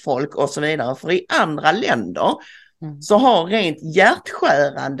in folk och så vidare. För i andra länder så har rent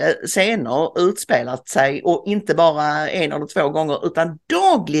hjärtskärande scener utspelat sig, och inte bara en eller två gånger utan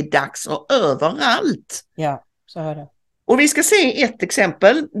dagligdags och överallt. Ja, så är det. Och vi ska se ett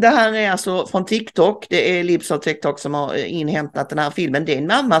exempel. Det här är alltså från TikTok. Det är Libs och TikTok som har inhämtat den här filmen. Det är en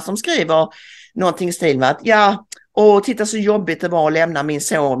mamma som skriver någonting i stil med att och titta så jobbigt det var att lämna min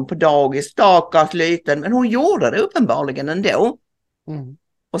son på dagis, stackars liten. Men hon gjorde det uppenbarligen ändå.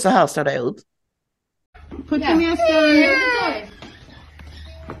 Och så här ser det ut. Put your mask on.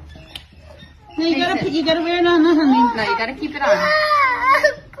 No, you gotta wear it on, honey. No, you gotta keep it on.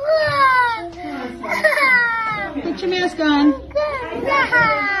 Put your mask on.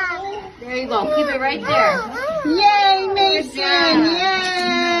 There you go. Keep it right there. Yay, Mason!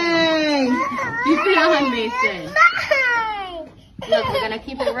 Yay! Keep it on, Mason. Look, we're gonna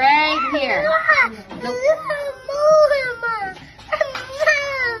keep it right here. Nope.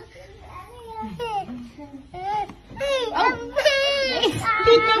 Oh,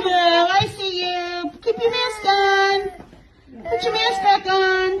 Peekaboo, I see you. Keep your mask on. Put your mask back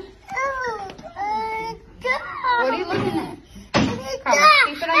on. what are you looking at? Come on,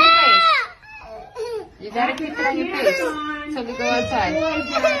 keep it on your face. You gotta keep it on your face so we go outside.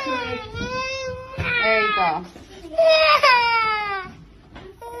 There you go.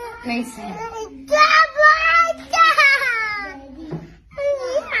 Mason.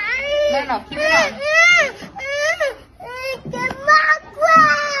 No, keep it on.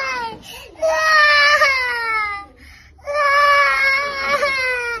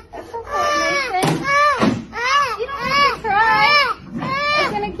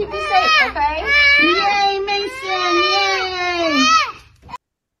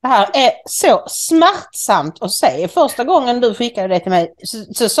 Det här är så smärtsamt att se. Första gången du skickade det till mig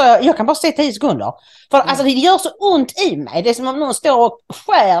så sa jag kan bara se 10 sekunder. För alltså det gör så ont i mig. Det är som om någon står och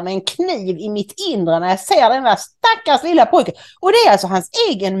skär med en kniv i mitt inre när jag ser den där stackars lilla pojken. Och det är alltså hans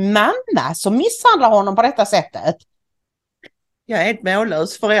egen mamma som misshandlar honom på detta sättet. Jag är helt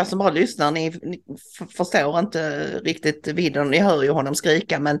mållös. För er som bara lyssnar, ni förstår inte riktigt vidden. Ni hör ju honom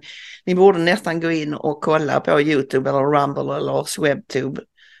skrika, men ni borde nästan gå in och kolla på YouTube eller Rumble eller Swebtube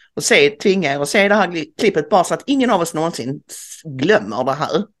och tvinga er och se det här klippet bara så att ingen av oss någonsin glömmer det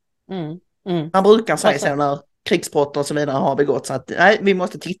här. Man brukar säga så när krigsbrott och så vidare har begått, så att nej, vi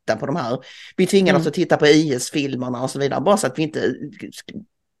måste titta på de här. Vi tvingar oss att titta på IS-filmerna och så vidare, bara så att vi inte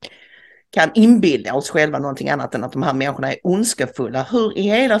kan inbilda oss själva någonting annat än att de här människorna är ondskefulla. Hur i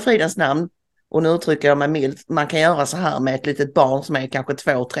hela fridens namn, och nu uttrycker jag mig milt, man kan göra så här med ett litet barn som är kanske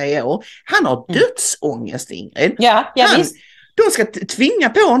 2-3 år. Han har dödsångest, Ingrid. Ja, visst. De ska tvinga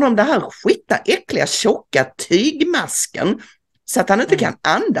på honom det här skita, äckliga, tjocka tygmasken så att han inte kan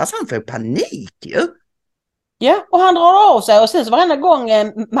andas. Han får panik ju. Ja, och han drar av sig och sen så varenda gång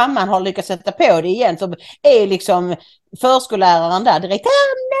mamman har lyckats sätta på det igen så är liksom förskolläraren där direkt.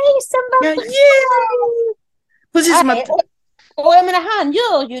 Nej, som var precis som att... Och jag menar, han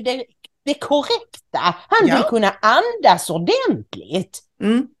gör ju det korrekta. Han vill kunna andas ordentligt.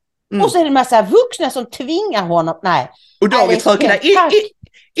 Och så är det en massa vuxna som tvingar honom. Nej. Och David-frökna, it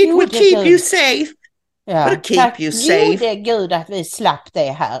will keep you safe. Ja, tack gode Gud att vi slapp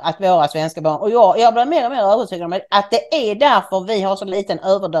det här, att våra svenska barn, och jag blir mer och mer övertygad om att det är därför vi har så liten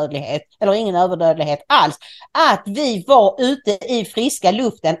överdödlighet, eller ingen överdödlighet alls, att vi var ute i friska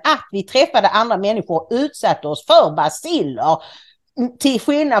luften, att vi träffade andra människor, utsatte oss för baciller, till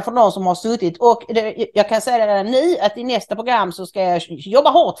skillnad från de som har suttit, och jag kan säga redan nu att i nästa program så ska jag jobba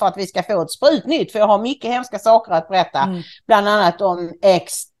hårt för att vi ska få ett sprutnytt, för jag har mycket hemska saker att berätta, bland annat om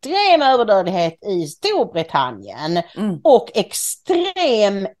extrem överdödlighet i Storbritannien och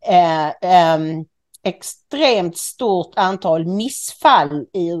extremt stort antal missfall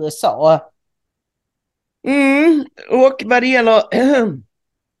i USA. Och vad det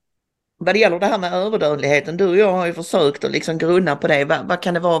gäller det här med överdödligheten, du och jag har ju försökt att liksom grunna på det. Vad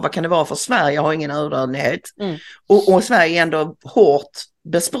kan det vara för Sverige har ingen överdödlighet. Och Sverige är ändå hårt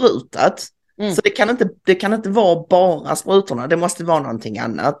besprutat. Så det kan inte vara bara sprutorna, det måste vara någonting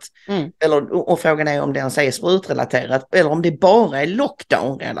annat. Och frågan är om det ens är sprutrelaterat eller om det bara är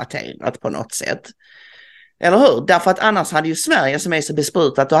lockdown-relaterat på något sätt. Eller hur? Därför att annars hade ju Sverige, som är så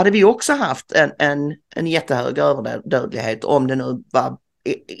besprutat, då hade vi också haft en jättehög överdödlighet om det nu var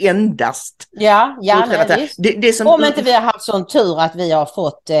endast. Det som, om inte vi har haft sån tur att vi har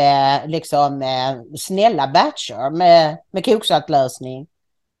fått snälla batcher med koksaltlösning.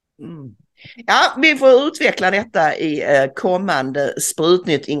 Ja, vi får utveckla detta i kommande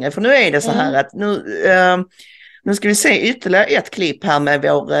sprutnytt, Ingrid, för nu är det så här att nu ska vi se ytterligare ett klipp här med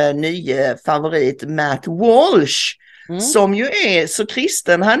vår nya favorit Matt Walsh, som ju är så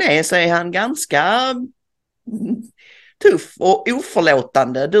kristen han är, så är han ganska tuff och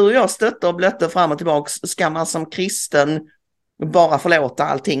oförlåtande. Du och jag stötte och blötte fram och tillbaka. Ska man som kristen bara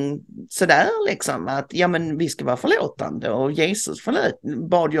allting sådär liksom, att ja men vi ska vara förlåtande, och Jesus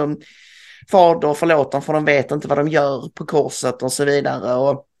bad ju om fader förlåt dem för de vet inte vad de gör på korset och så vidare.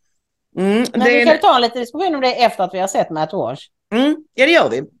 Och men vi kan ta en liten diskussion om det efter att vi har sett Matt Walsh. Ja, det gör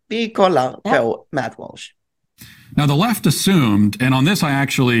vi. Vi kollar på Matt Walsh. Now the left assumed, and on this I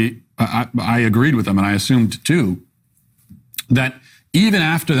actually I agreed with them, and I assumed too, that even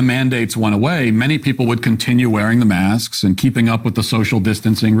after the mandates went away, many people would continue wearing the masks and keeping up with the social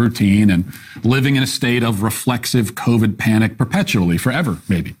distancing routine and living in a state of reflexive COVID panic perpetually, forever,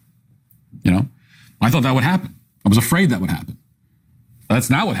 maybe. You know, I thought that would happen. I was afraid that would happen. That's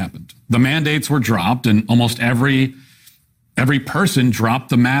not what happened. The mandates were dropped, and almost every person dropped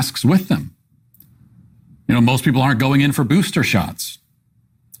the masks with them. You know, most people aren't going in for booster shots.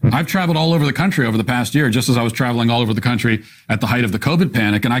 I've traveled all over the country over the past year, just as I was traveling all over the country at the height of the COVID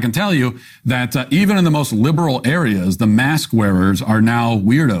panic. And I can tell you that even in the most liberal areas, the mask wearers are now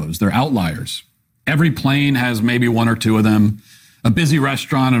weirdos. They're outliers. Every plane has maybe one or two of them. A busy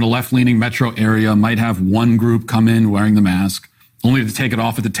restaurant in a left-leaning metro area might have one group come in wearing the mask, only to take it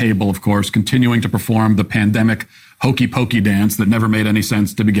off at the table, of course, continuing to perform the pandemic hokey-pokey dance that never made any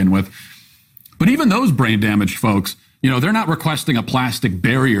sense to begin with. But even those brain-damaged folks, you know, they're not requesting a plastic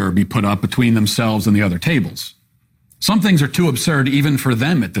barrier be put up between themselves and the other tables. Some things are too absurd even for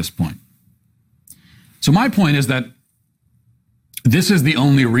them at this point. So my point is that this is the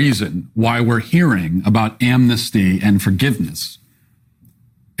only reason why we're hearing about amnesty and forgiveness.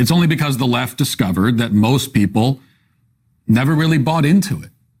 It's only because the left discovered that most people never really bought into it.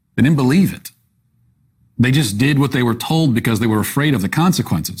 They didn't believe it. They just did what they were told because they were afraid of the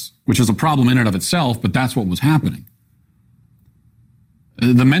consequences, which is a problem in and of itself, but that's what was happening.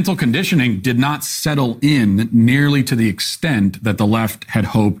 The mental conditioning did not settle in nearly to the extent that the left had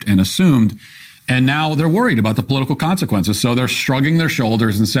hoped and assumed. And now they're worried about the political consequences. So they're shrugging their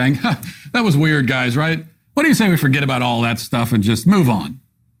shoulders and saying, that was weird, guys, right? What do you say we forget about all that stuff and just move on?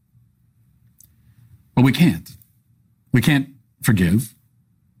 But we can't. We can't forgive.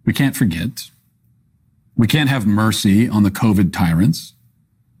 We can't forget. We can't have mercy on the COVID tyrants.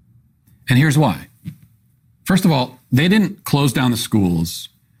 And here's why. First of all, they didn't close down the schools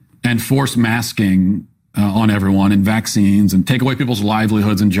and force masking on everyone and vaccines and take away people's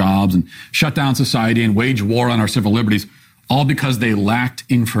livelihoods and jobs and shut down society and wage war on our civil liberties, all because they lacked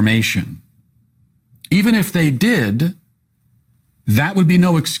information. Even if they did, that would be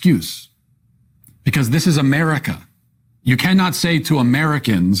no excuse, because this is America. You cannot say to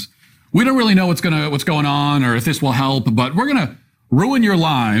Americans, we don't really know what's going on or if this will help, but we're going to ruin your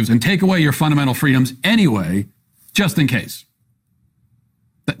lives and take away your fundamental freedoms anyway, just in case.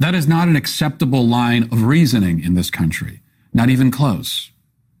 That is not an acceptable line of reasoning in this country, not even close.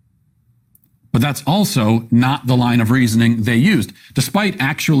 But that's also not the line of reasoning they used. Despite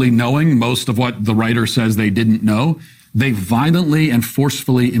actually knowing most of what the writer says they didn't know, they violently and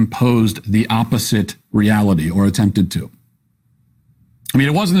forcefully imposed the opposite reality, or attempted to. I mean,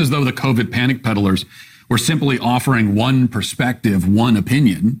 it wasn't as though the COVID panic peddlers were simply offering one perspective, one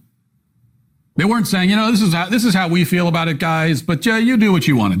opinion. They weren't saying, this is how we feel about it, guys, but you do what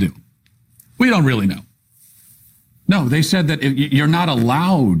you want to do. We don't really know. No, they said that you're not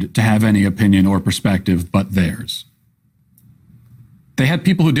allowed to have any opinion or perspective but theirs. They had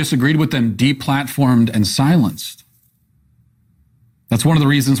people who disagreed with them deplatformed and silenced. That's one of the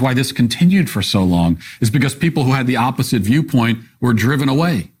reasons why this continued for so long, is because people who had the opposite viewpoint were driven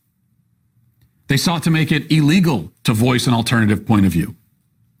away. They sought to make it illegal to voice an alternative point of view.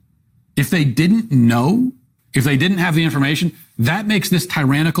 If they didn't know, if they didn't have the information, that makes this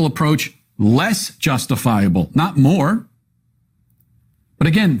tyrannical approach less justifiable, not more. But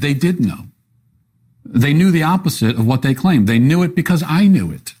again, they did know. They knew the opposite of what they claimed. They knew it because I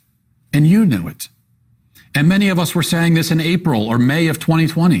knew it, and you knew it. And many of us were saying this in April or May of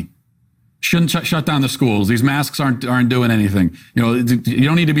 2020. Shouldn't shut down the schools. These masks aren't doing anything. You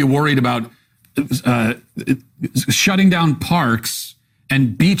don't need to be worried about shutting down parks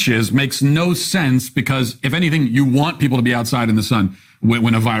and beaches. Makes no sense, because if anything, you want people to be outside in the sun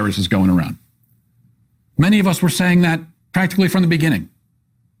when a virus is going around. Many of us were saying that practically from the beginning.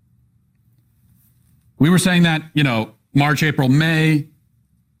 We were saying that, March, April, May.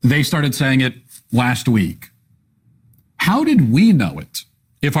 They started saying it last week. How did we know it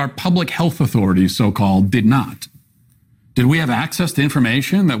if our public health authorities, so-called, did not? Did we have access to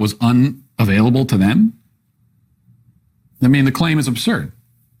information that was unavailable to them? I mean, the claim is absurd.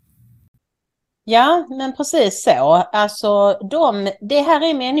 Ja, men precis så. Alltså, det här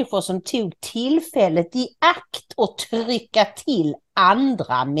är människor som tog tillfället i akt att trycka till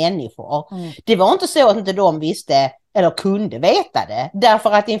andra människor. Mm. Det var inte så att inte de visste eller kunde veta det.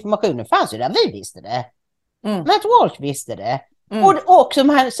 Därför att informationen fanns ju där vi visste det. Matt Walsh visste det. Och som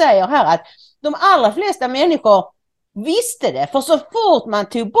han säger här, att de allra flesta människor visste det. För så fort man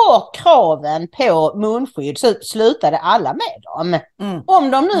tog bort kraven på munskydd så slutade alla med dem.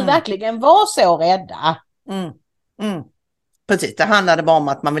 Om de nu verkligen var så rädda. Precis, det handlade bara om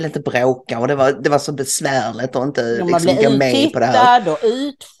att man ville inte bråka, och det var så besvärligt och inte man liksom gå med på det här. Och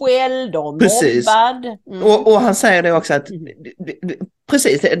utskälld och precis. mobbad. Och han säger det också att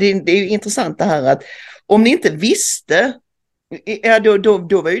precis, det är ju intressant det här att om ni inte visste, ja,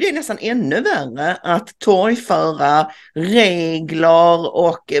 då var ju det nästan ännu värre att torgföra regler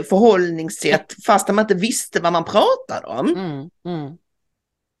och förhållningssätt fast man inte visste vad man pratade om.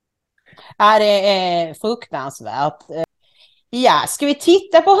 Ja, det är fruktansvärt. Ja, ska vi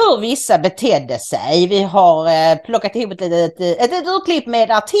titta på hur vissa betedde sig? Vi har plockat ihop ett urklipp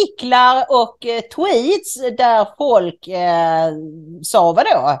med artiklar och tweets där folk sa vad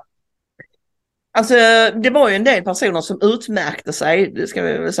då? Alltså, det var ju en del personer som utmärkte sig, det ska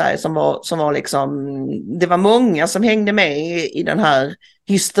vi väl säga, som var liksom, det var många som hängde med i den här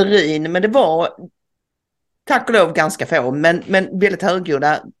hysterin, men det var tack och lov ganska få, men väldigt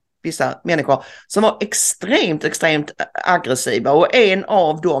högljudda vissa människor som var extremt aggressiva, och en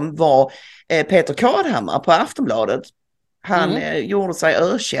av dem var Peter Kadhammar på Aftonbladet. Han gjorde sig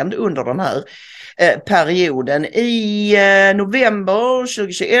ökänd under den här perioden. I november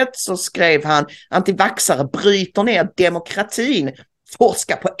 2021 så skrev han: antivaxare bryter ner demokratin,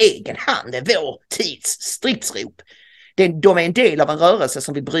 forska på egen hand är vår tids stridsrop. De är en del av en rörelse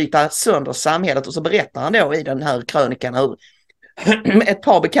som vill bryta sönder samhället. Och så berättar han då i den här krönikan hur ett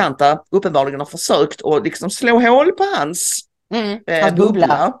par bekanta uppenbarligen har försökt att liksom slå hål på hans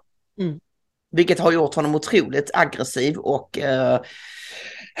bubbla. Vilket har gjort honom otroligt aggressiv och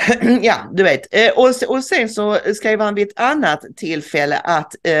Ja, du vet. Och sen så skrev han vid ett annat tillfälle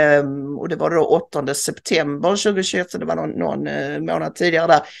att, och det var då 8 september 2021, så det var någon månad tidigare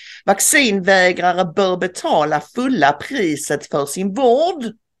där, vaccinvägrare bör betala fulla priset för sin vård.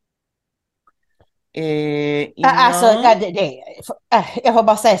 Alltså, jag får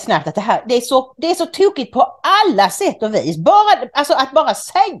bara säga snabbt att det är så tokigt på alla sätt och vis. Att bara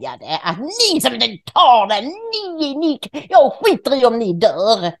säga det, att ni som inte tar det, ni, jag skiter i om ni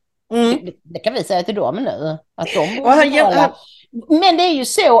dör. Det kan vi säga till dem nu. Att men det är ju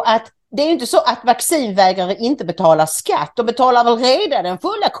så att det är ju inte så att vaccinvägrare inte betalar skatt. De betalar väl redan den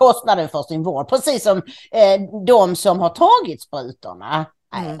fulla kostnaden för sin vård, precis som de som har tagit sprutorna.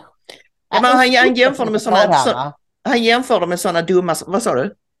 Men han jämförde med sådana dumma, vad sa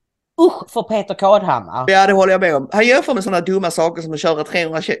du? För Peter Kadhammar. Ja, det håller jag med om. Han jämför med sådana dumma saker som att köra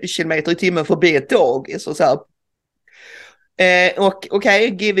 300 kilometer i timmen förbi ett tåg. Så här. Och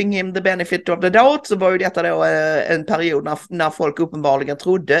okej, giving him the benefit of the doubt, så var ju detta då en period när folk uppenbarligen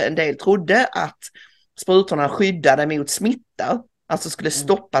en del trodde att sprutorna skyddade mot smitta, alltså skulle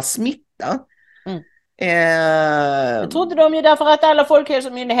stoppa smitta. Det trodde de ju därför att alla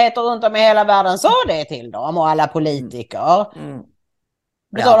folkhälsomyndigheter runt om i hela världen sa det till dem, och alla politiker.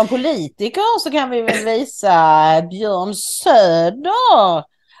 På tal om politiker så kan vi väl visa Björn Söder.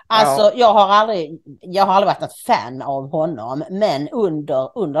 Alltså jag har aldrig varit ett fan av honom, men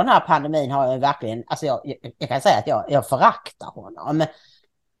under den här pandemin har jag verkligen, alltså jag kan säga att jag föraktar honom.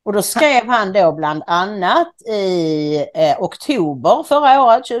 Och då skrev han då bland annat i oktober förra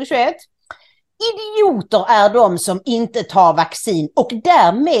året, 2021: idioter är de som inte tar vaccin och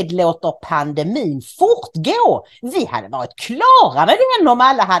därmed låter pandemin fortgå. Vi hade varit klara med den om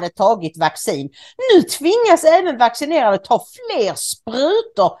alla hade tagit vaccin. Nu tvingas även vaccinerade ta fler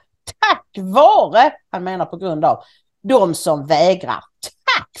sprutor tack vare, han menar på grund av, de som vägrar.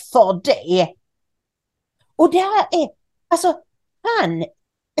 Tack för det! Och det här är, alltså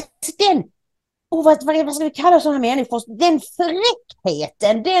vad ska vi kalla sådana människor? Den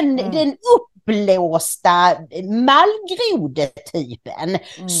fräckheten, den uppblåsta mallgrodetypen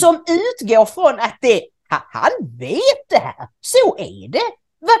som utgår från att han vet det här. Så är det.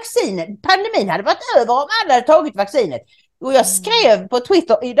 Pandemin hade varit över om alla hade tagit vaccinet. Och jag skrev på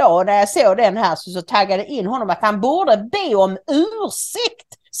Twitter idag när jag såg den här, så taggade in honom att han borde be om ursäkt,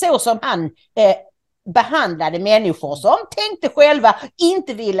 så som han behandlade människor som tänkte själva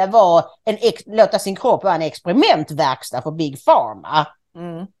inte ville låta sin kropp vara en experimentverkstad för Big Pharma.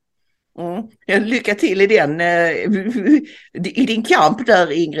 Lycka till i din kamp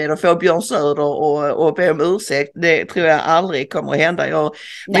där, Ingrid, och få Björn Söder och be om ursäkt. Det tror jag aldrig kommer att hända.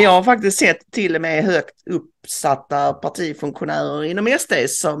 Men jag har faktiskt sett till och med högt uppsatta partifunktionärer inom SD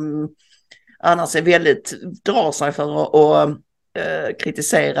som annars är drar sig för att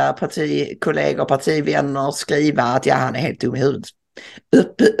kritisera partikollegor, partivänner, skriva att han är helt dum i huvudet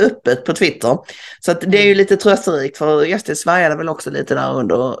öppet på Twitter. Så att det är ju lite trösterikt, för SD svajade väl också lite där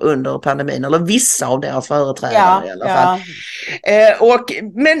under pandemin, eller vissa av deras företrädare i alla fall.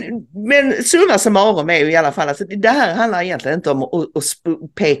 Men summa summarum är ju i alla fall att det här handlar egentligen inte om att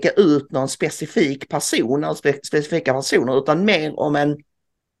peka ut någon specifik person eller specifika personer, utan mer om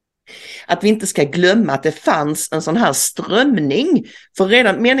att vi inte ska glömma att det fanns en sån här strömning. För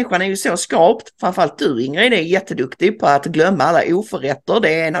redan människan är ju så skapt, framförallt du, Ingrid, är jätteduktig på att glömma alla oförrätter.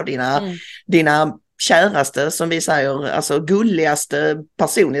 Det är en av dina käraste, som vi säger, alltså gulligaste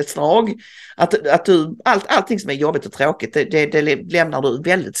personlighetsdrag. Att du, allting som är jobbigt och tråkigt, det lämnar du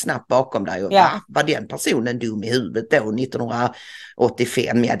väldigt snabbt bakom dig. Och var den personen dum i huvudet då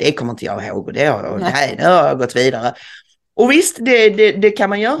 1985? Ja, det kommer inte jag ihåg. Och det har jag gått vidare. Och visst, det kan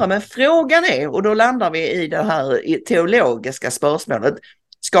man göra, men frågan är, och då landar vi i det här teologiska spörsmålet,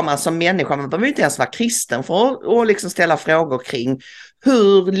 ska man som människa, man behöver inte ens vara kristen för att liksom ställa frågor kring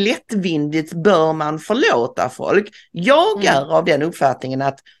hur lättvindigt bör man förlåta folk. Jag är av den uppfattningen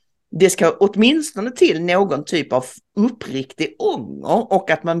att det ska åtminstone till någon typ av uppriktig ånger,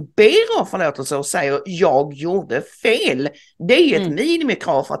 och att man ber om förlåtelse och säger jag gjorde fel. Det är ett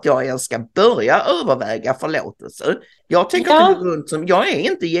minimikrav för att jag ens ska börja överväga förlåtelse. Jag tänker inte runt som, jag är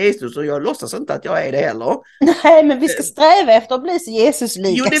inte Jesus och jag låtsas inte att jag är det heller. Nej, men vi ska sträva efter att bli så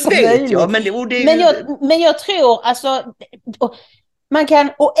Jesus-lika. Jo, det vet jag. Men jag tror, alltså, man kan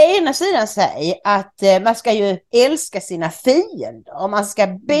å ena sidan säga att man ska ju älska sina fiender och man ska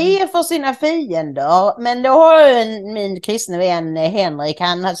be för sina fiender. Men då har min kristna vän Henrik,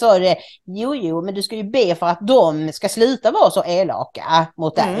 han sa det, jo, men du ska ju be för att de ska sluta vara så elaka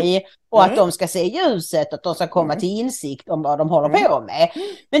mot dig och att de ska se ljuset, att de ska komma till insikt om vad de håller på med.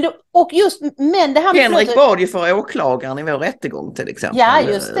 Men det här med Henrik bad ju för åklagaren i vår rättegång till exempel. Ja,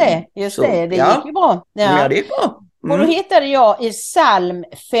 just det. Det gick ju bra. Ja, det gick bra. Och då hittade jag i psalm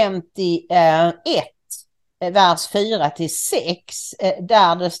 51, vers 4-6,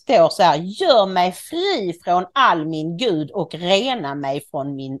 där det står så här: gör mig fri från all min Gud och rena mig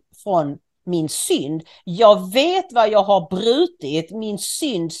från min synd. Jag vet vad jag har brutit, min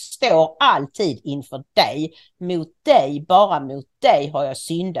synd står alltid inför dig. Bara mot dig har jag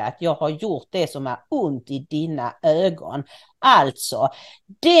syndat. Jag har gjort det som är ont i dina ögon. Alltså,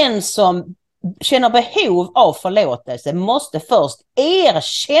 den som känner behov av förlåtelse måste först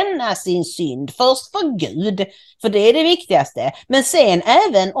erkänna sin synd. Först för Gud, för det är det viktigaste. Men sen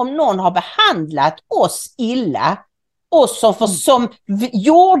även om någon har behandlat oss illa, oss som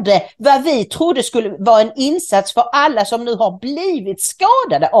gjorde vad vi trodde skulle vara en insats för alla som nu har blivit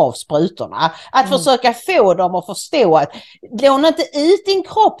skadade av sprutorna. Att försöka få dem att förstå att låna inte ut din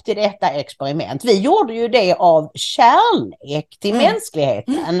kropp till detta experiment. Vi gjorde ju det av kärlek till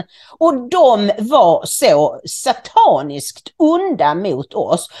mänskligheten. Och de var så sataniskt onda mot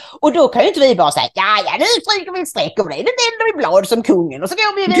oss. Och då kan ju inte vi bara säga, ja nu stryker vi ett streck och det ändå i blad som kungen och så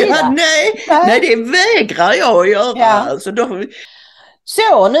går vi vidare. Ja, nej, det vägrar jag att göra. Ja. Alltså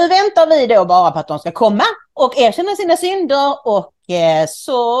Så nu väntar vi då bara på att de ska komma och erkänna sina synder, och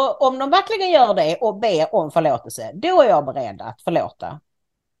så om de verkligen gör det och ber om förlåtelse, då är jag beredd att förlåta.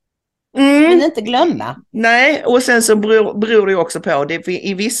 Men inte glömma. Nej, och sen så beror det också på det.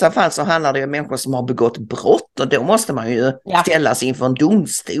 I vissa fall så handlar det om människor som har begått brott, och då måste man ju ställas inför en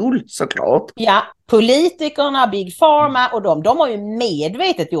domstol såklart. Ja, politikerna, Big Pharma och de har ju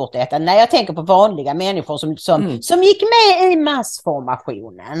medvetet gjort detta. När jag tänker på vanliga människor som gick med i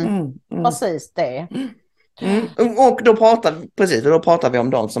massformationen. Precis det. Och då pratar vi om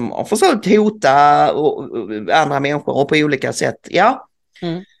de som har försökt hota andra människor och på olika sätt. Ja.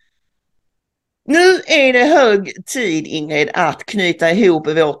 Nu är det hög tid, Ingrid, att knyta ihop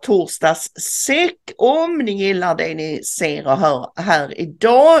vår torsdagssäck. Om ni gillar det ni ser och hör här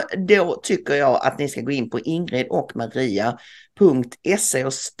idag, då tycker jag att ni ska gå in på ingridochmaria.se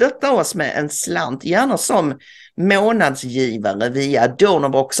och stötta oss med en slant, gärna som månadsgivare via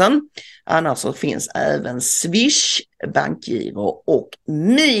donorboxen. Annars så finns även Swish, bankgiro och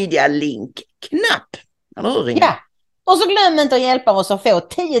Medialink-knapp. Eller hur, Ingrid? Ja. Och så glöm inte att hjälpa oss att få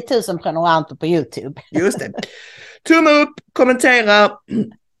 10 000 prenumeranter på YouTube. Just det. Tumme upp, kommentera,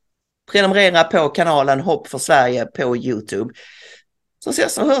 prenumerera på kanalen Hopp för Sverige på YouTube. Så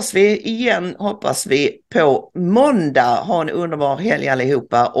ses och hörs vi igen, hoppas vi, på måndag. Ha en underbar helg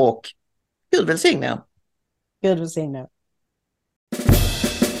allihopa och Gud välsigne. Gud välsigne.